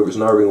don't know whether it's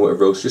an O-ring or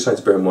whatever else. Just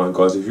something to bear in mind,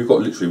 guys. If you've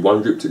got literally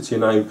one drip tip to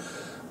your name,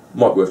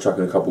 might be worth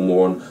chucking a couple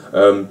more on.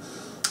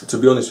 To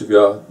be honest with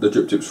you, the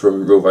drip tips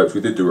from Real Vapes,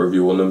 we did do a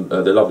review on them.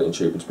 They're lovely and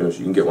cheap, and to be honest,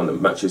 you can get one that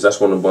matches. That's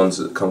one of the ones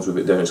that comes with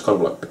it there, and it's kind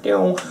of like...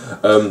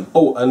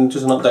 oh, and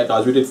just an update,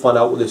 guys, we did find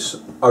out what this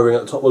O-ring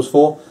at the top was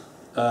for.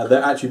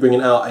 They're actually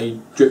bringing out a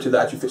drip tip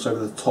that actually fits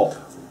over the top.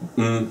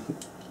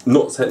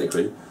 Not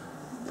technically.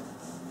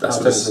 That's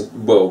technically.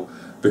 Well,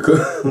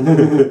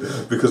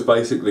 because, because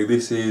basically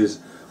this is...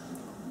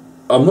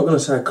 I'm not going to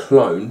say a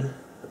clone,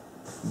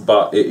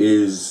 but it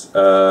is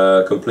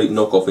a complete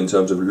knockoff in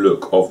terms of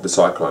look of the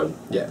Cyclone.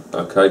 Yeah.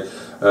 Okay.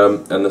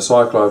 And the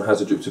Cyclone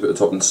has a drip tip at the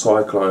top, and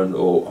Cyclone,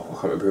 or I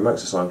can't remember who makes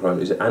the Cyclone.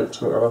 Is it Ant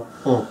something or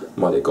other?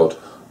 My dear God,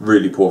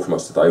 really poor from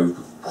us today.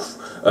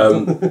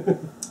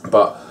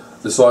 But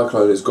the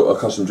Cyclone has got a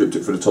custom drip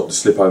tip for the top to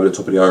slip over the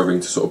top of the O-ring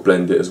to sort of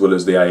blend it, as well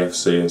as the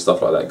AFC and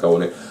stuff like that go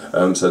on it.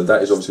 So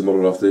that is obviously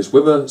modelled after this.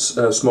 Whether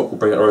SMOK will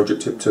bring out their own drip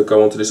tip to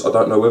go onto this, I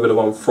don't know. Whether the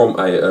one from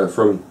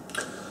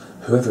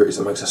whoever it is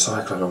that makes a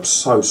Cyclone, I'm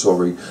so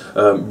sorry,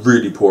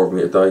 really poor of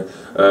me today,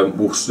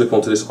 will slip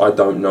onto this, I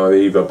don't know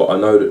either, but I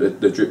know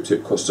that the drip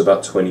tip costs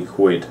about 20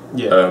 quid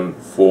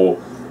for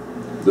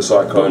the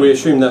Cyclone. But we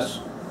assume that's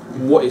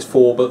what it's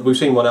for, but we've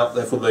seen one out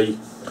there for the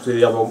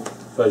other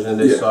version of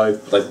this, so...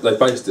 They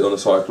based it on the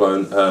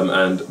Cyclone,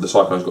 and the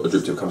Cyclone's got a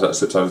drip tip that comes out and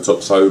slips over the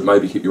top, so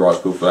maybe keep your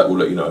eyes peeled for that, we'll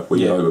let you know if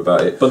we know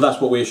about it. But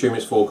that's what we assume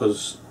it's for,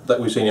 because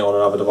we've seen it on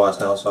another device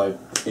now, so...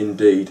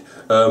 Indeed.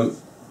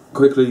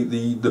 Quickly,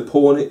 the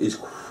pour on it is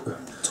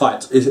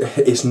tight.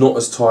 It's not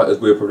as tight as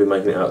we're probably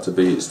making it out to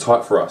be. It's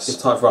tight for us. It's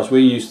tight for us.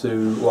 We used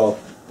to, well,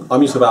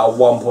 I'm used to about a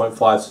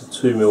 1.5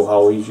 to 2 mil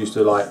hole. He's used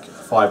to like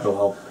 5 mil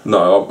hole.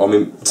 No, I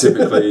mean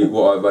typically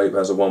what I vape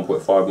has a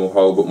 1.5 mil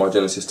hole, but my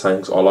Genesis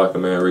tanks, I like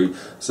them airy,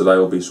 so they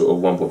will be sort of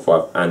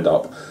 1.5 and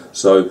up.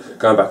 So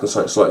going back and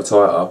something slightly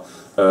tighter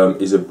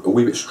is a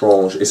wee bit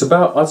strong. It's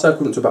about, I'd say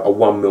equivalent to about a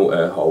 1 mil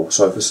air hole.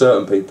 So for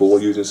certain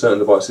people using certain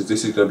devices,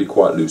 this is going to be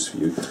quite loose for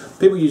you.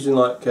 People using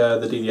like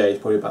the DDA is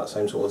probably about the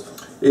same sort of.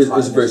 It's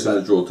a very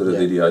similar draw to the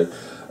DDA.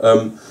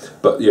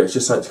 But yeah, it's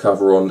just something to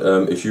cover on.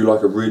 If you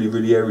like a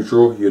really airy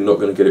draw, you're not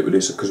going to get it with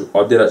this, because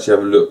I did actually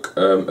have a look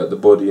at the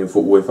body and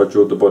thought, well, if I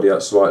drilled the body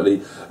out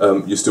slightly,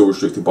 you're still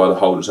restricted by the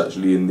hole that's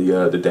actually in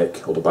the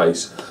deck or the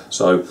base.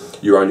 So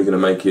you're only going to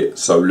make it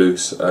so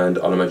loose, and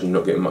I'd imagine you're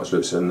not getting much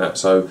looser than that.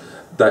 So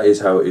that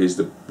is how it is,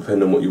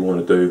 depending on what you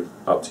want to do,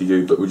 up to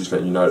you, but we're just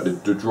letting you know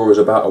that the draw is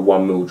about a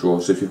 1 mil draw,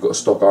 so if you've got a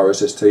stock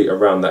RSST,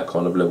 around that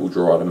kind of level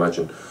draw, I'd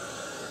imagine.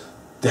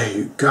 There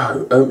you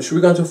go. Should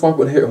we go into a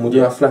 5-point hit and we'll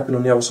do our flapping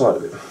on the other side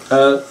of it?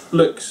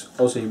 Looks,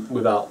 obviously,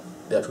 without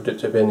the actual dip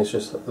tip in, it's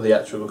just the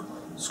actual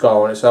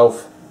scar on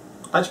itself.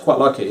 I actually quite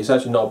like it. It's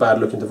actually not a bad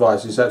looking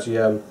device. It's actually,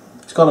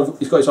 it's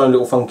got its own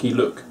little funky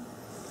look,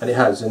 and it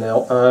has. And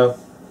now, I'm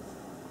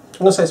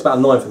going to say it's about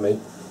a 9 for me.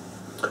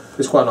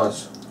 It's quite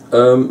nice.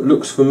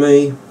 Looks for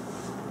me,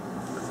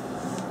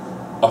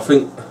 I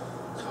think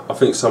I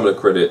think some of the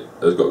credit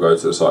has got to go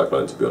to the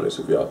Cyclone, to be honest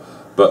with you.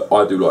 But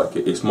I do like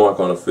it. It's my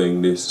kind of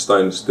thing. This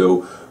stainless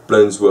steel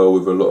blends well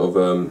with a lot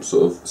of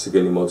sort of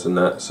Sagini mods and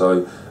that.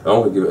 So I'm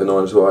going to give it a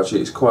 9 as well.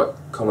 Actually, it's quite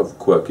kind of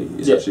quirky.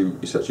 It's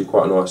actually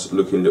quite a nice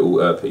looking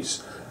little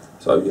piece.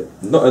 So yeah,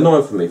 not a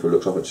 9 for me for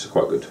looks. I think it's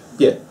quite good.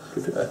 Yeah.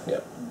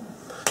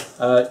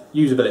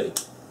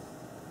 Usability.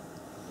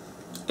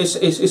 It's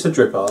a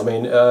dripper. I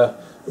mean,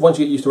 once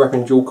you get used to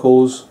wrapping dual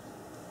cores,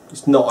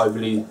 it's not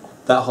overly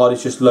that hard.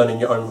 It's just learning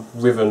your own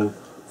rhythm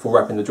for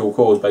wrapping the dual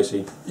cores,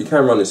 basically. You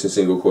can run this in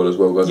single coil as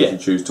well, guys, if you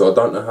choose to. I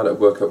don't know how that would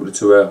work out with the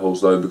 2 air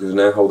holes though, because an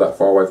air hole that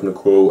far away from the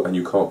coil and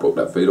you can't block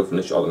that feed off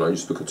unless you, I don't know, you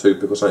just put a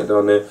toothpick or something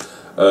down there.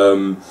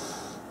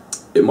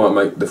 It might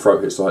make the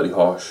throat hit slightly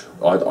harsh.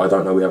 I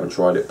don't know, we haven't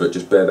tried it, but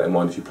just bear that in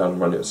mind if you plan on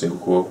running it in single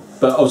coil.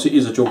 But obviously it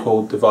is a dual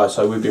core device,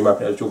 so we've been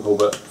wrapping it as a dual core,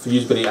 but for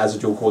usability as a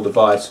dual core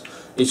device,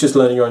 it's just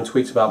learning your own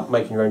tweaks about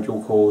making your own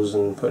dual cores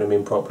and putting them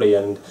in properly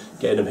and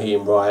getting them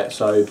heating right.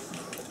 So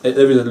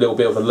there is a little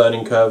bit of a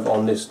learning curve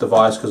on this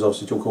device because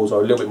obviously dual cores are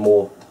a little bit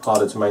more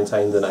harder to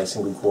maintain than a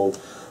single core.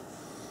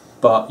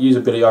 But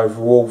usability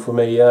overall for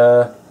me,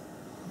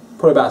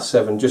 probably about a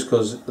 7, just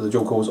because the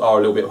dual cores are a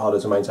little bit harder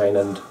to maintain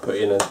and put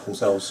in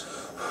themselves.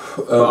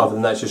 But other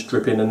than that, it's just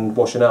dripping and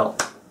washing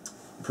out.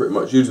 Pretty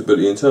much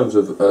usability in terms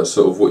of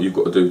sort of what you've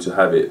got to do to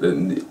have it.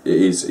 Then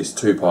it's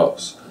 2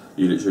 parts.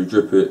 You literally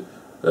drip it,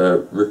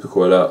 rip the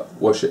coil out,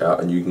 wash it out,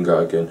 and you can go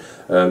again.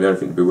 The only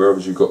thing to be aware of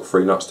is you've got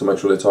 3 nuts to make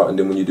sure they're tightened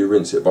in when you do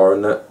rinse it.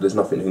 Barring that, there's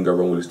nothing that can go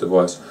wrong with this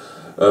device.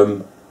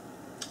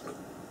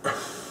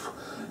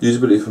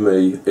 Usability for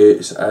me,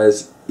 it's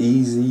as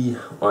easy,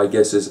 I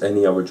guess, as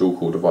any other dual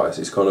core device.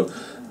 It's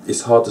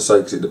hard to say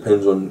because it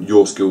depends on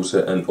your skill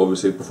set, and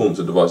obviously the performance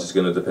of the device is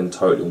going to depend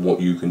totally on what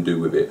you can do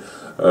with it.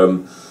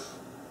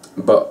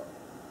 But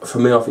for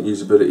me, I think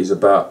usability is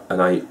about an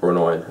 8 or a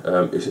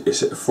 9.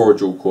 It's for a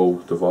dual core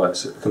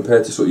device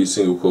compared to sort of your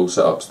single core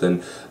setups.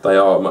 Then they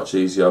are much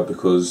easier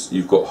because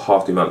you've got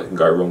half the amount that can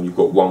go wrong. You've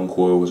got 1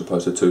 coil as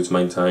opposed to 2 to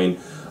maintain,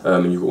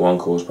 and you've got 1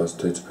 coil as opposed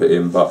to 2 to put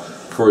in. But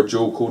for a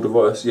dual core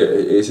device, yeah,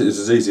 it's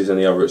as easy as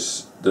any other.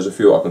 There's a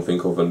few I can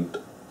think of, and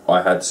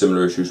I had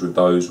similar issues with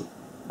those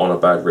on a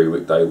bad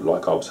rewick day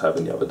like I was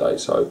having the other day.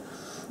 So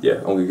yeah,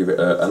 I'm going to give it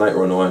an 8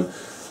 or a 9,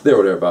 there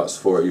or thereabouts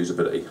for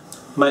usability.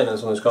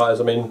 Maintenance on this, guys,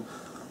 I mean,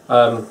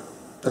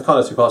 the kind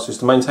of 2 parts is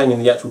to maintaining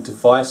the actual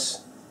device.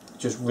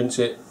 Just rinse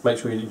it, make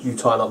sure you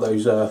tighten up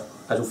those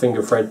actual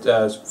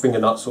finger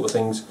nuts sort of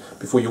things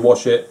before you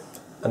wash it,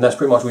 and that's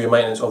pretty much all your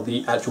maintenance of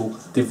the actual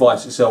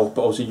device itself.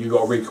 But obviously you've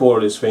got to recoil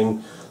this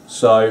thing,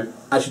 so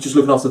actually just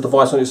looking after the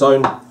device on its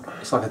own,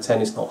 it's like a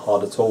 10, it's not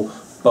hard at all.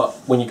 But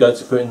when you go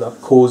to putting the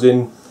cores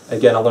in,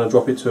 again, I'm going to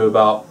drop it to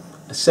about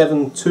a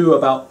 7 to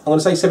about, I'm going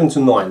to say 7 to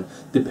 9,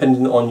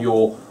 depending on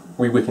your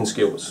rewicking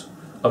skills.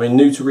 I mean,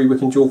 new to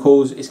rewicking dual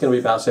cores, it's going to be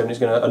about 7. It's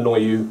going to annoy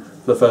you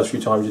for the first few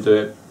times you do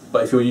it.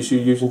 But if you're used to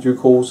using dual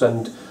cores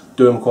and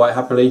do them quite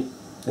happily,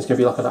 it's going to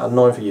be like a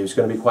 9 for you. It's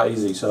going to be quite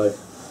easy. So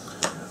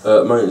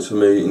maintenance for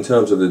me, in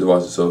terms of the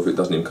device itself, it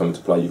doesn't even come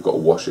into play. You've got to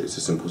wash it. It's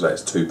as simple as that.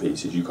 It's 2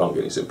 pieces. You can't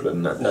get any simpler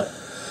than that.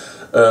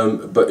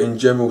 No. But in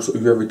general, sort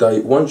of every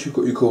day, once you've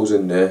got your coils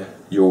in there,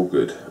 you're all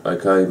good.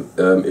 Okay.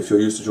 If you're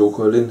used to dual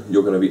coiling,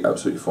 you're going to be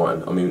absolutely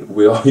fine. I mean,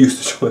 we are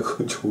used to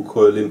dual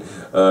coiling,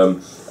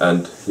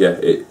 and yeah,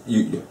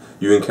 you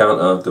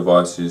encounter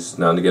devices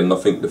now and again. And I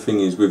think the thing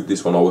is with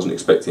this one, I wasn't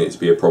expecting it to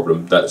be a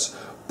problem. That's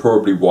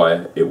probably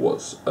why it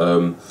was.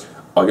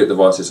 I get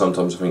devices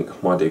sometimes I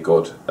think, my dear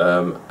God,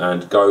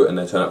 and go and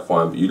they turn out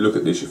fine, but you look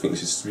at this, you think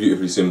this is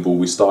beautifully simple.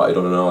 We started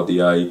on an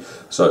RDA,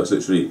 so it's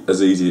literally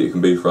as easy as it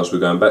can be for us. We're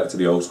going back to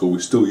the old school. We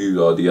still use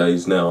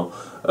RDAs now,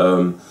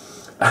 and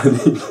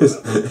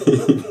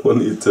he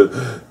wanted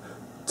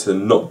to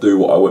not do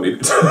what I wanted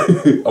it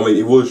to. I mean,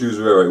 it was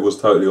user error, it was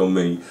totally on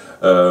me,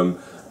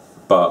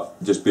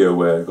 but just be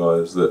aware,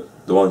 guys, that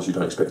the ones you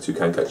don't expect to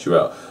can catch you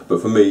out.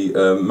 But for me,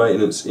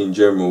 maintenance in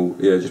general,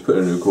 yeah, just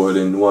putting a new coil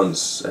in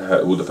once.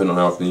 It will depend on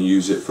how often you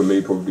use it. For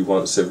me, probably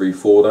once every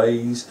 4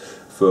 days.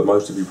 For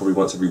most of you, probably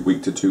once every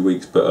week to 2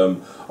 weeks. But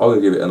I'm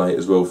going to give it an 8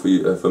 as well for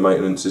you. For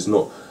maintenance, it's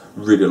not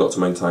really a lot to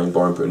maintain,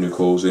 barring putting new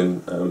coils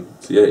in. So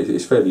yeah,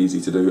 it's fairly easy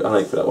to do. An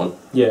 8 for that one.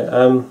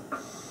 Yeah,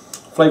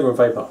 flavour and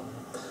vapour.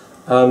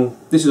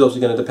 This is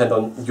obviously going to depend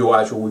on your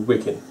actual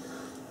wicking.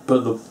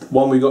 But the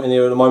one we got in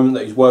here at the moment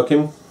that is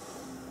working,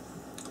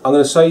 I'm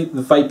going to say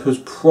the vapour's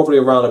probably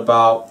around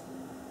about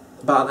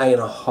an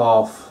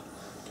 8.5,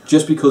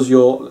 just because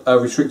you're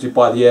restricted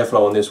by the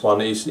airflow on this one.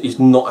 It's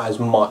not as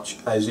much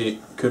as it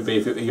could be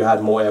if you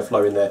had more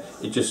airflow in there.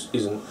 It just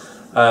isn't.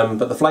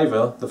 But the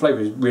flavour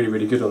is really,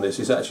 really good on this.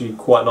 It's actually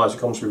quite nice. It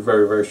comes through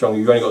very, very strong.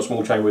 You've only got a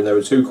small chamber in there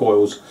with 2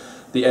 coils.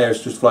 The air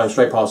is just flowing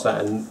straight past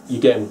that, and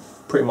you're getting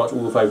pretty much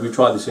all the flavour. We've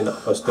tried this in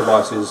us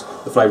devices.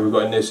 The flavour we've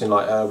got in this, in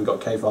like we've got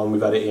K-Farm,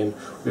 we've had it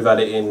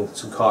in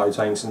some carto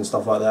tanks and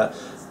stuff like that.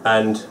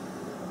 And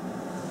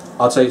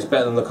I'd say it's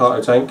better than the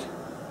carto tank.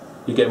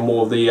 You get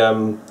more of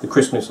the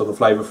crispness of the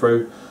flavour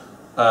through,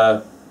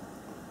 and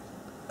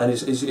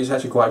it's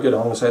actually quite good.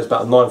 I'm going to say it's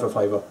about a 9 for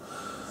flavour.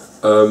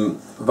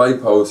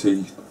 Vape,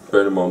 obviously,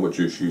 bear in mind what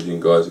juice you're using,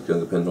 guys. It can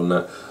depend on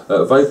that.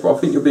 Vapor, I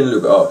think you're being a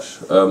little bit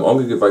harsh. I'm going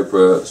to give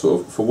Vapor a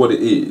sort of, for what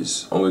it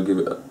is, I'm going to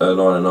give it a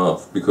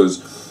 9.5,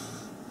 because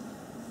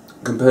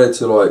compared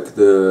to like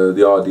the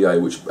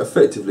RDA, which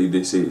effectively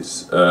this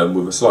is,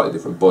 with a slightly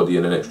different body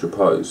and an extra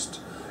post,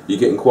 you're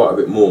getting quite a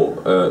bit more.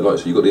 Like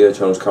so, you've got the air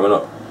channels coming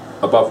up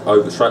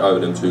straight over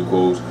them two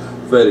coils,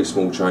 fairly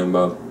small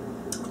chamber,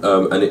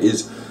 and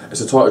it's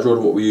a tighter draw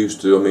than what we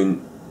used to. I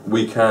mean,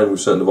 we can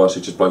with certain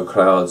devices just blow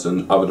clouds,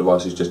 and other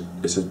devices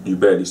you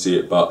barely see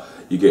it, but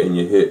you get in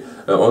your hit.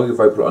 I'm going to give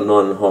Vapor like a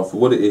 9.5 for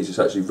what it is. It's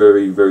actually a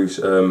very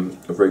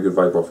good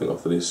Vapor, I think,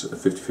 off of this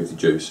 50/50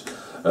 juice.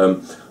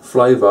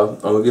 Flavour, I'm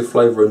going to give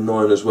Flavour a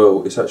 9 as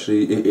well. It's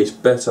actually it's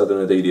better than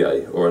a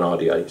DDA or an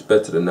RDA. It's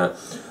better than that.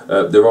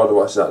 There are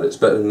devices out there that's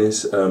better than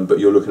this, but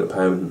you're looking at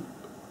paying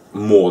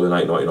more than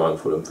 $8.99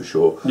 for them for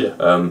sure.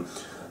 Yeah.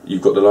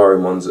 You've got the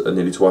lowering ones that are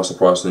nearly twice the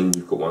price, and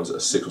you've got ones that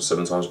are 6 or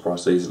 7 times the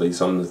price easily.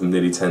 Some of them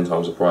nearly 10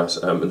 times the price.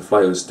 And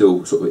flavour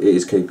still sort of, it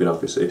is keeping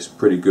up. It's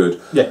pretty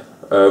good. Yeah.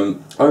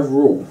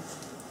 Overall,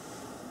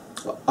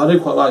 I do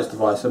quite like this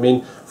device. I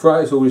mean,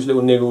 throughout it's all these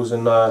little niggles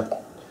and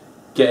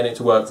getting it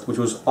to work, which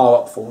was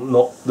our fault,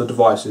 not the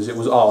devices. It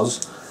was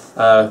ours.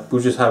 We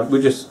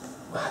just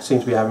seem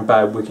to be having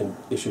bad wicking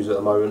issues at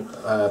the moment.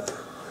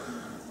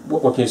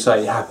 What can you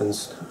say? It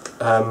happens.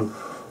 I'm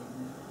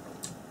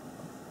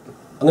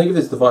going to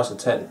give this device a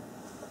 10.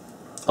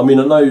 I mean,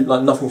 I know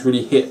like nothing's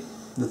really hit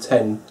the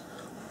 10,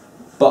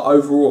 but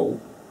overall,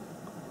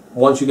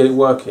 once you get it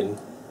working,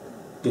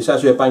 it's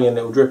actually a banging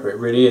little dripper. It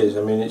really is.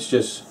 I mean, it's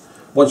just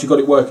once you got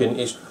it working,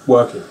 it's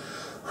working,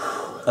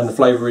 and the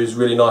flavour is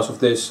really nice of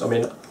this. I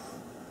mean,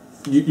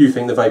 you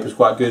think the Vapor's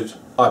quite good.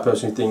 I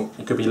personally think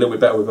it could be a little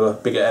bit better with a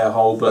bigger air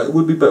hole, but it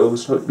would be better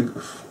with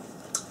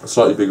a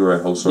slightly bigger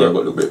air hole. Sorry, yeah. I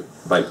got a little bit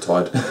vape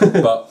tied,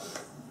 but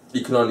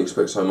you can only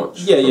expect so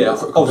much. Yeah.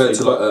 Compared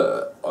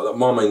to like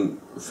my main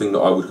thing that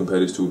I would compare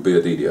this to would be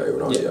a DDA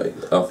or an RDA.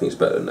 Yeah. I think it's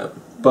better than that.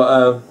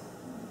 But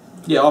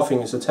yeah, I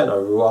think it's a 10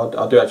 overall.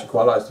 I do actually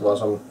quite like this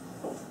device. I'd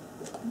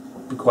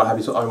be quite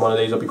happy to own one of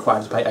these. I'd be quite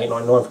happy to pay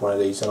 $8.99 for one of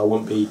these, and I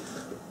wouldn't be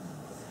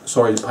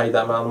sorry to pay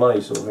that amount of money,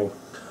 sort of thing.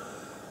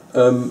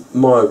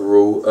 My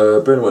overall,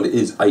 bear in mind it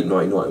is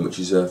 $8.99, which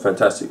is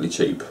fantastically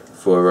cheap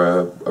for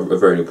a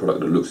very new product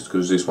that looks as good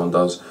as this one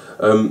does.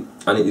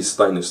 And it is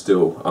stainless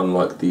steel,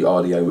 unlike the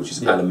RDA, which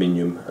is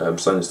aluminium.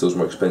 Stainless steel is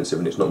more expensive,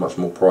 and it's not much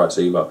more price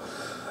either.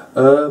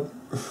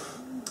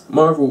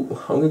 My overall,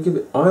 I'm going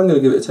to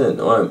give it a 10.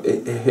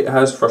 It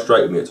has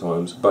frustrated me at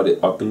times, but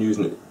I've been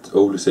using it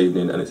all this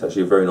evening, and it's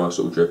actually a very nice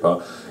little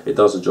dripper. It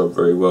does the job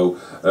very well.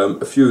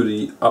 A few of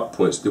the up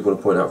points I did want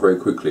to point out very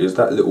quickly is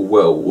that little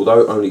well,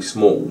 although only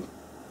small,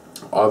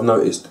 I've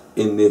noticed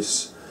in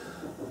this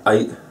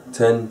 8,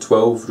 10,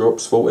 12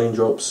 drops, 14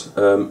 drops,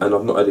 and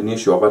I've not had any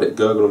issue. I've had it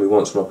gurgle on me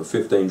once when I put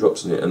 15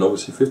 drops in it, and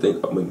obviously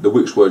 15, I mean the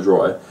wicks were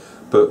dry,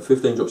 but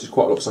 15 drops is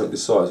quite a lot for something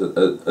this size. At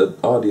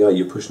RDA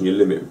you're pushing your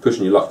limit,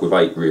 pushing your luck with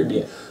 8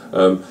 really. Yeah.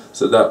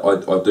 So that I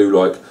do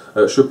like.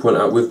 Should point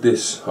out with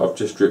this, I've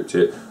just dripped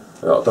it.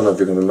 I don't know if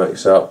you're going to make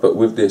this out, but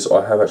with this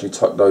I have actually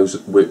tucked those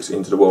wicks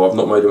into the well. I've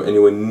not made them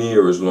anywhere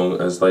near as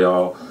long as they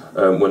are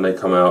when they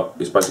come out.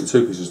 It's basically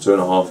 2 pieces,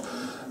 2.5.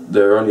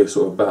 They're only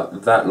sort of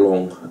about that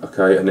long,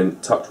 okay, and then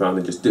tucked around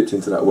and just dipped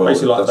into that well.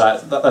 Basically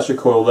like that's your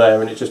coil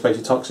there, and it just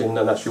basically tucks in,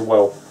 and that's your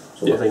well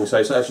sort of thing. So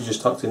it's actually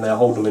just tucked in there,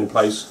 holding them in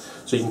place,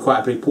 so you can quite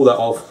happily pull that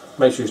off,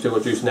 make sure you've still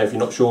got juice in there if you're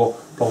not sure,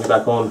 plonk it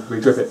back on,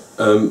 re-drip it.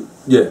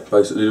 Yeah,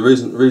 basically the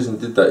reason I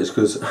did that is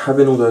because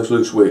having all those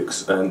loose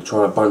wicks and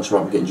trying to bunch them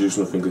up and getting juice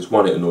on the fingers,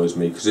 one, it annoys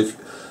me, because if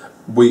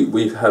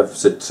we have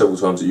said several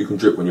times that you can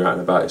drip when you're out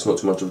and about, it's not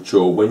too much of a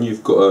chore. When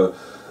you've got to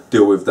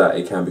deal with that,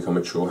 it can become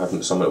a chore,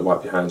 having someone to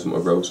wipe your hands and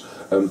whatever else.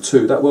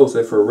 2, that well's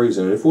there for a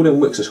reason, and if all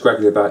them wicks are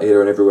scraggly about here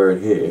and everywhere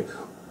in here,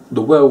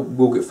 the well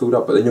will get filled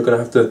up, but then you're going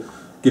to have to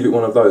give it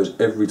one of those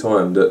every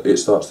time that it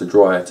starts to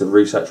dry to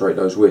resaturate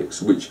those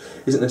wicks, which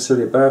isn't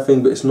necessarily a bad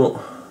thing, but it's not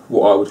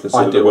what I would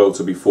consider the well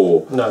to be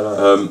for.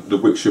 No. The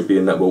wick should be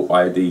in that well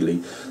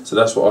ideally, so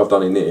that's what I've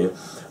done in here.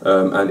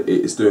 And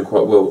it's doing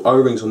quite well.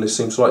 O-rings on this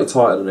seem slightly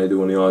tighter than they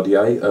do on the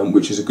RDA,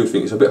 which is a good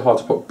thing. It's a bit hard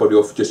to pop body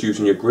off just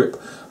using your grip,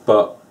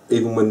 but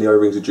even when the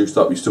O-rings are juiced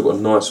up, you've still got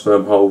a nice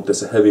firm hold.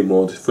 There's a heavy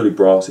mod, fully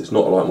brass, it's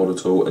not a light mod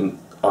at all, and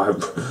I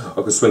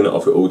could swing that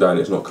off it all day and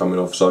it's not coming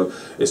off, so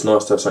it's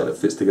nice to have something that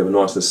fits together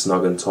nice and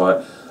snug and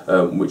tight,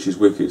 which is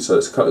wicked. So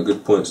it's a couple of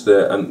good points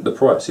there, and the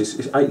price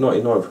is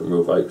 $8.99 from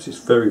Real Vapes. It's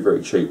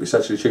very cheap. It's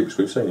actually the cheapest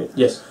we've seen it.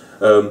 Yes.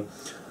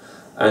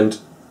 And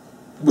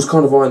was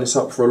kind of eyeing this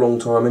up for a long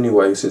time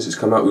anyway. Since it's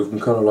come out, we've been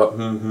kind of like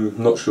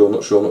not sure,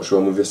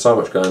 and there's so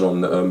much going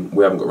on that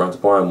we haven't got around to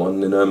buying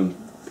one. And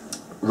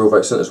Real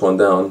Vapes sent us one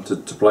down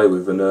to play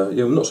with, and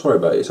yeah, we're not sorry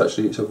about it.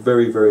 It's a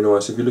very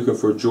nice. If you're looking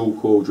for a dual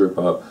coil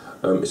dripper,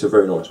 it's a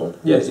very nice one.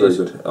 Yeah, it's very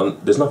good.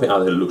 There's nothing out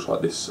there that looks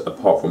like this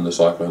apart from the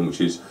Cyclone,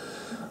 which is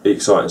the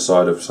exciting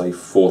side of say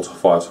 4 to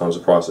 5 times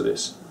the price of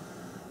this.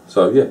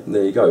 So yeah,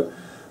 there you go.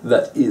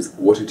 That is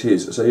what it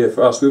is. So yeah,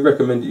 for us, we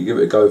recommend that you give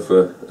it a go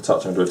for a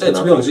touch under a 10.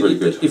 To be honest, really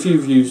good. If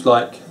you've used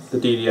like the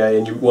DDA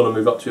and you want to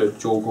move up to a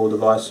dual core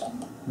device,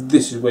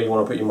 this is where you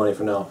want to put your money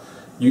for now.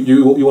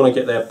 You want to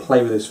get there,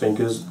 play with this thing,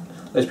 because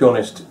let's be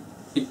honest,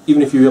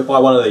 even if you buy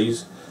one of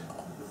these,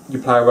 you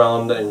play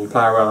around and you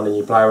play around and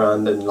you play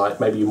around, and like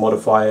maybe you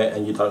modify it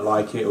and you don't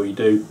like it, or you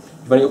do,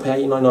 you've only got to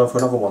pay $18.99 for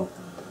another one.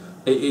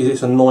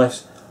 It's a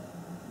nice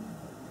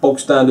bog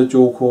standard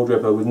dual core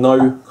dripper with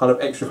no kind of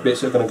extra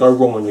bits that are going to go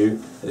wrong on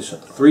you. It's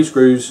 3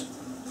 screws,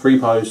 3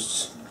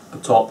 posts, a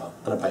top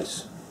and a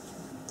base.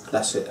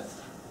 That's it.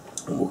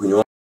 And what can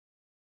you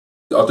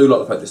I do like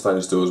the fact they're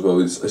stainless steel as well.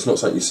 It's not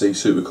something you see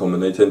super common.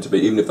 They tend to be,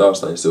 even if they are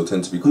stainless steel,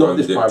 tend to be chrome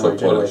dip, top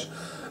polish.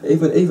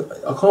 Even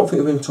I can't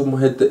think of any top of my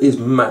head that is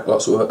matte,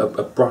 like sort of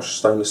a brushed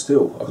stainless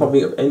steel. I can't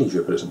think of any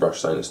dripper that's a brushed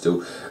stainless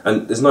steel.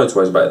 And there's no two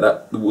ways about it.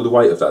 That the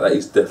weight of that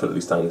is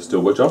definitely stainless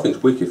steel, which I think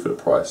is wicked for the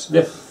price.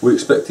 Yeah. We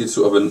expected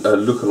sort of a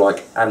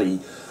lookalike alley,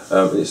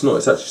 and it's not.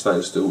 It's actually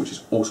stainless steel, which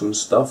is awesome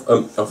stuff.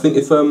 I think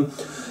if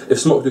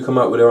SMOK could come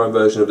out with their own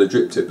version of the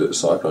drip tip that the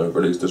Cyclone have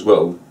released as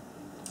well,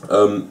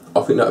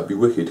 I think that would be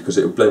wicked, because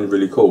it would blend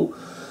really cool.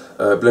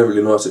 Blend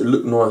really nice. It would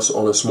look nice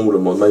on a smaller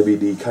mod, maybe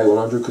the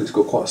K100, because it's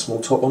got quite a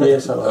small top on it.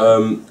 Yeah,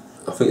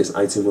 I think it's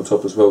an 18mm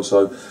top as well,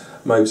 so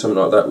maybe something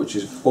like that, which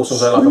is also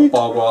something like a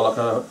bar guard, like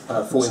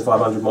a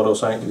 14500 model or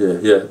something.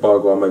 Yeah, bar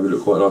guard maybe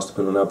look quite nice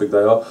depending on how big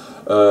they are,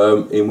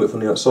 in width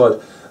on the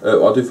outside.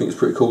 I do think it's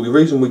pretty cool. The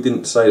reason we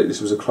didn't say that this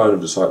was a clone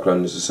of the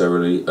Cyclone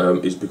necessarily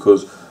is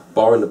because,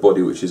 barring the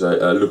body, which is a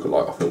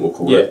lookalike, I think we'll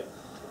call it,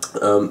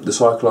 the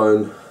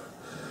Cyclone,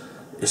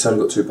 it's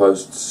only got 2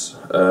 posts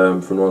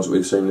from the ones that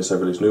we've seen. Let's say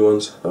release new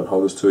ones. Don't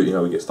hold us to it. You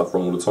know, we get stuff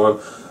wrong all the time.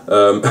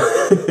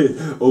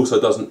 Also,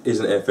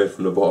 isn't air fed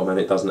from the bottom, and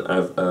it doesn't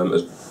have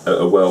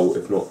a well.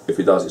 If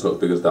it does, it's not as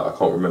big as that. I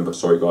can't remember.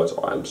 Sorry, guys.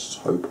 I am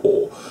so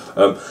poor.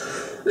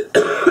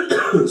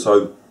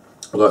 So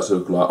I like to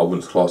look like, I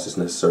wouldn't class this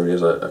necessarily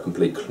as a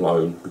complete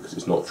clone, because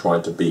it's not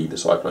trying to be the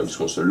Cyclone. It just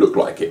wants to look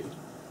like it.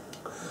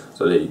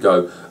 So there you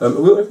go. Have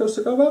we got anything else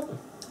to go about?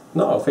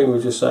 No, I think we'll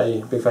just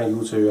say a big thank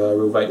you to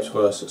Real Vapes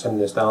for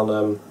sending this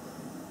down.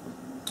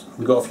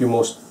 We've got a few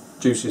more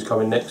juices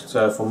coming next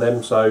from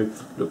them, so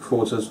look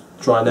forward to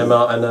trying them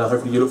out, and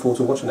hopefully you look forward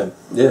to watching them.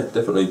 Yeah,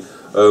 definitely.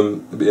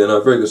 But yeah,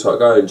 no, very good site.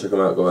 Go ahead and check them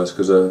out, guys,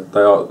 because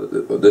they are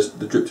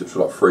the drip tips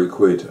are like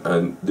 £3,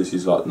 and this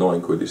is like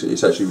 £9.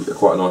 It's actually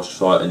quite a nice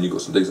site, and you've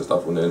got some decent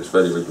stuff on there. And it's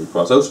fairly reasonably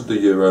priced. They also do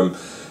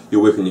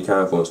your wick and your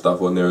camphor and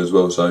stuff on there as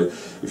well, so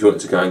if you wanted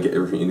to go and get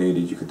everything you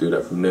needed, you could do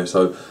that from there.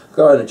 So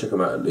go ahead and check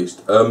them out at least.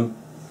 Thank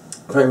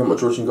you very much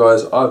for watching,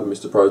 guys. I've been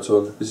Mr.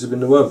 Proton. This has been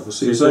The Worm. We'll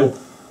see you soon.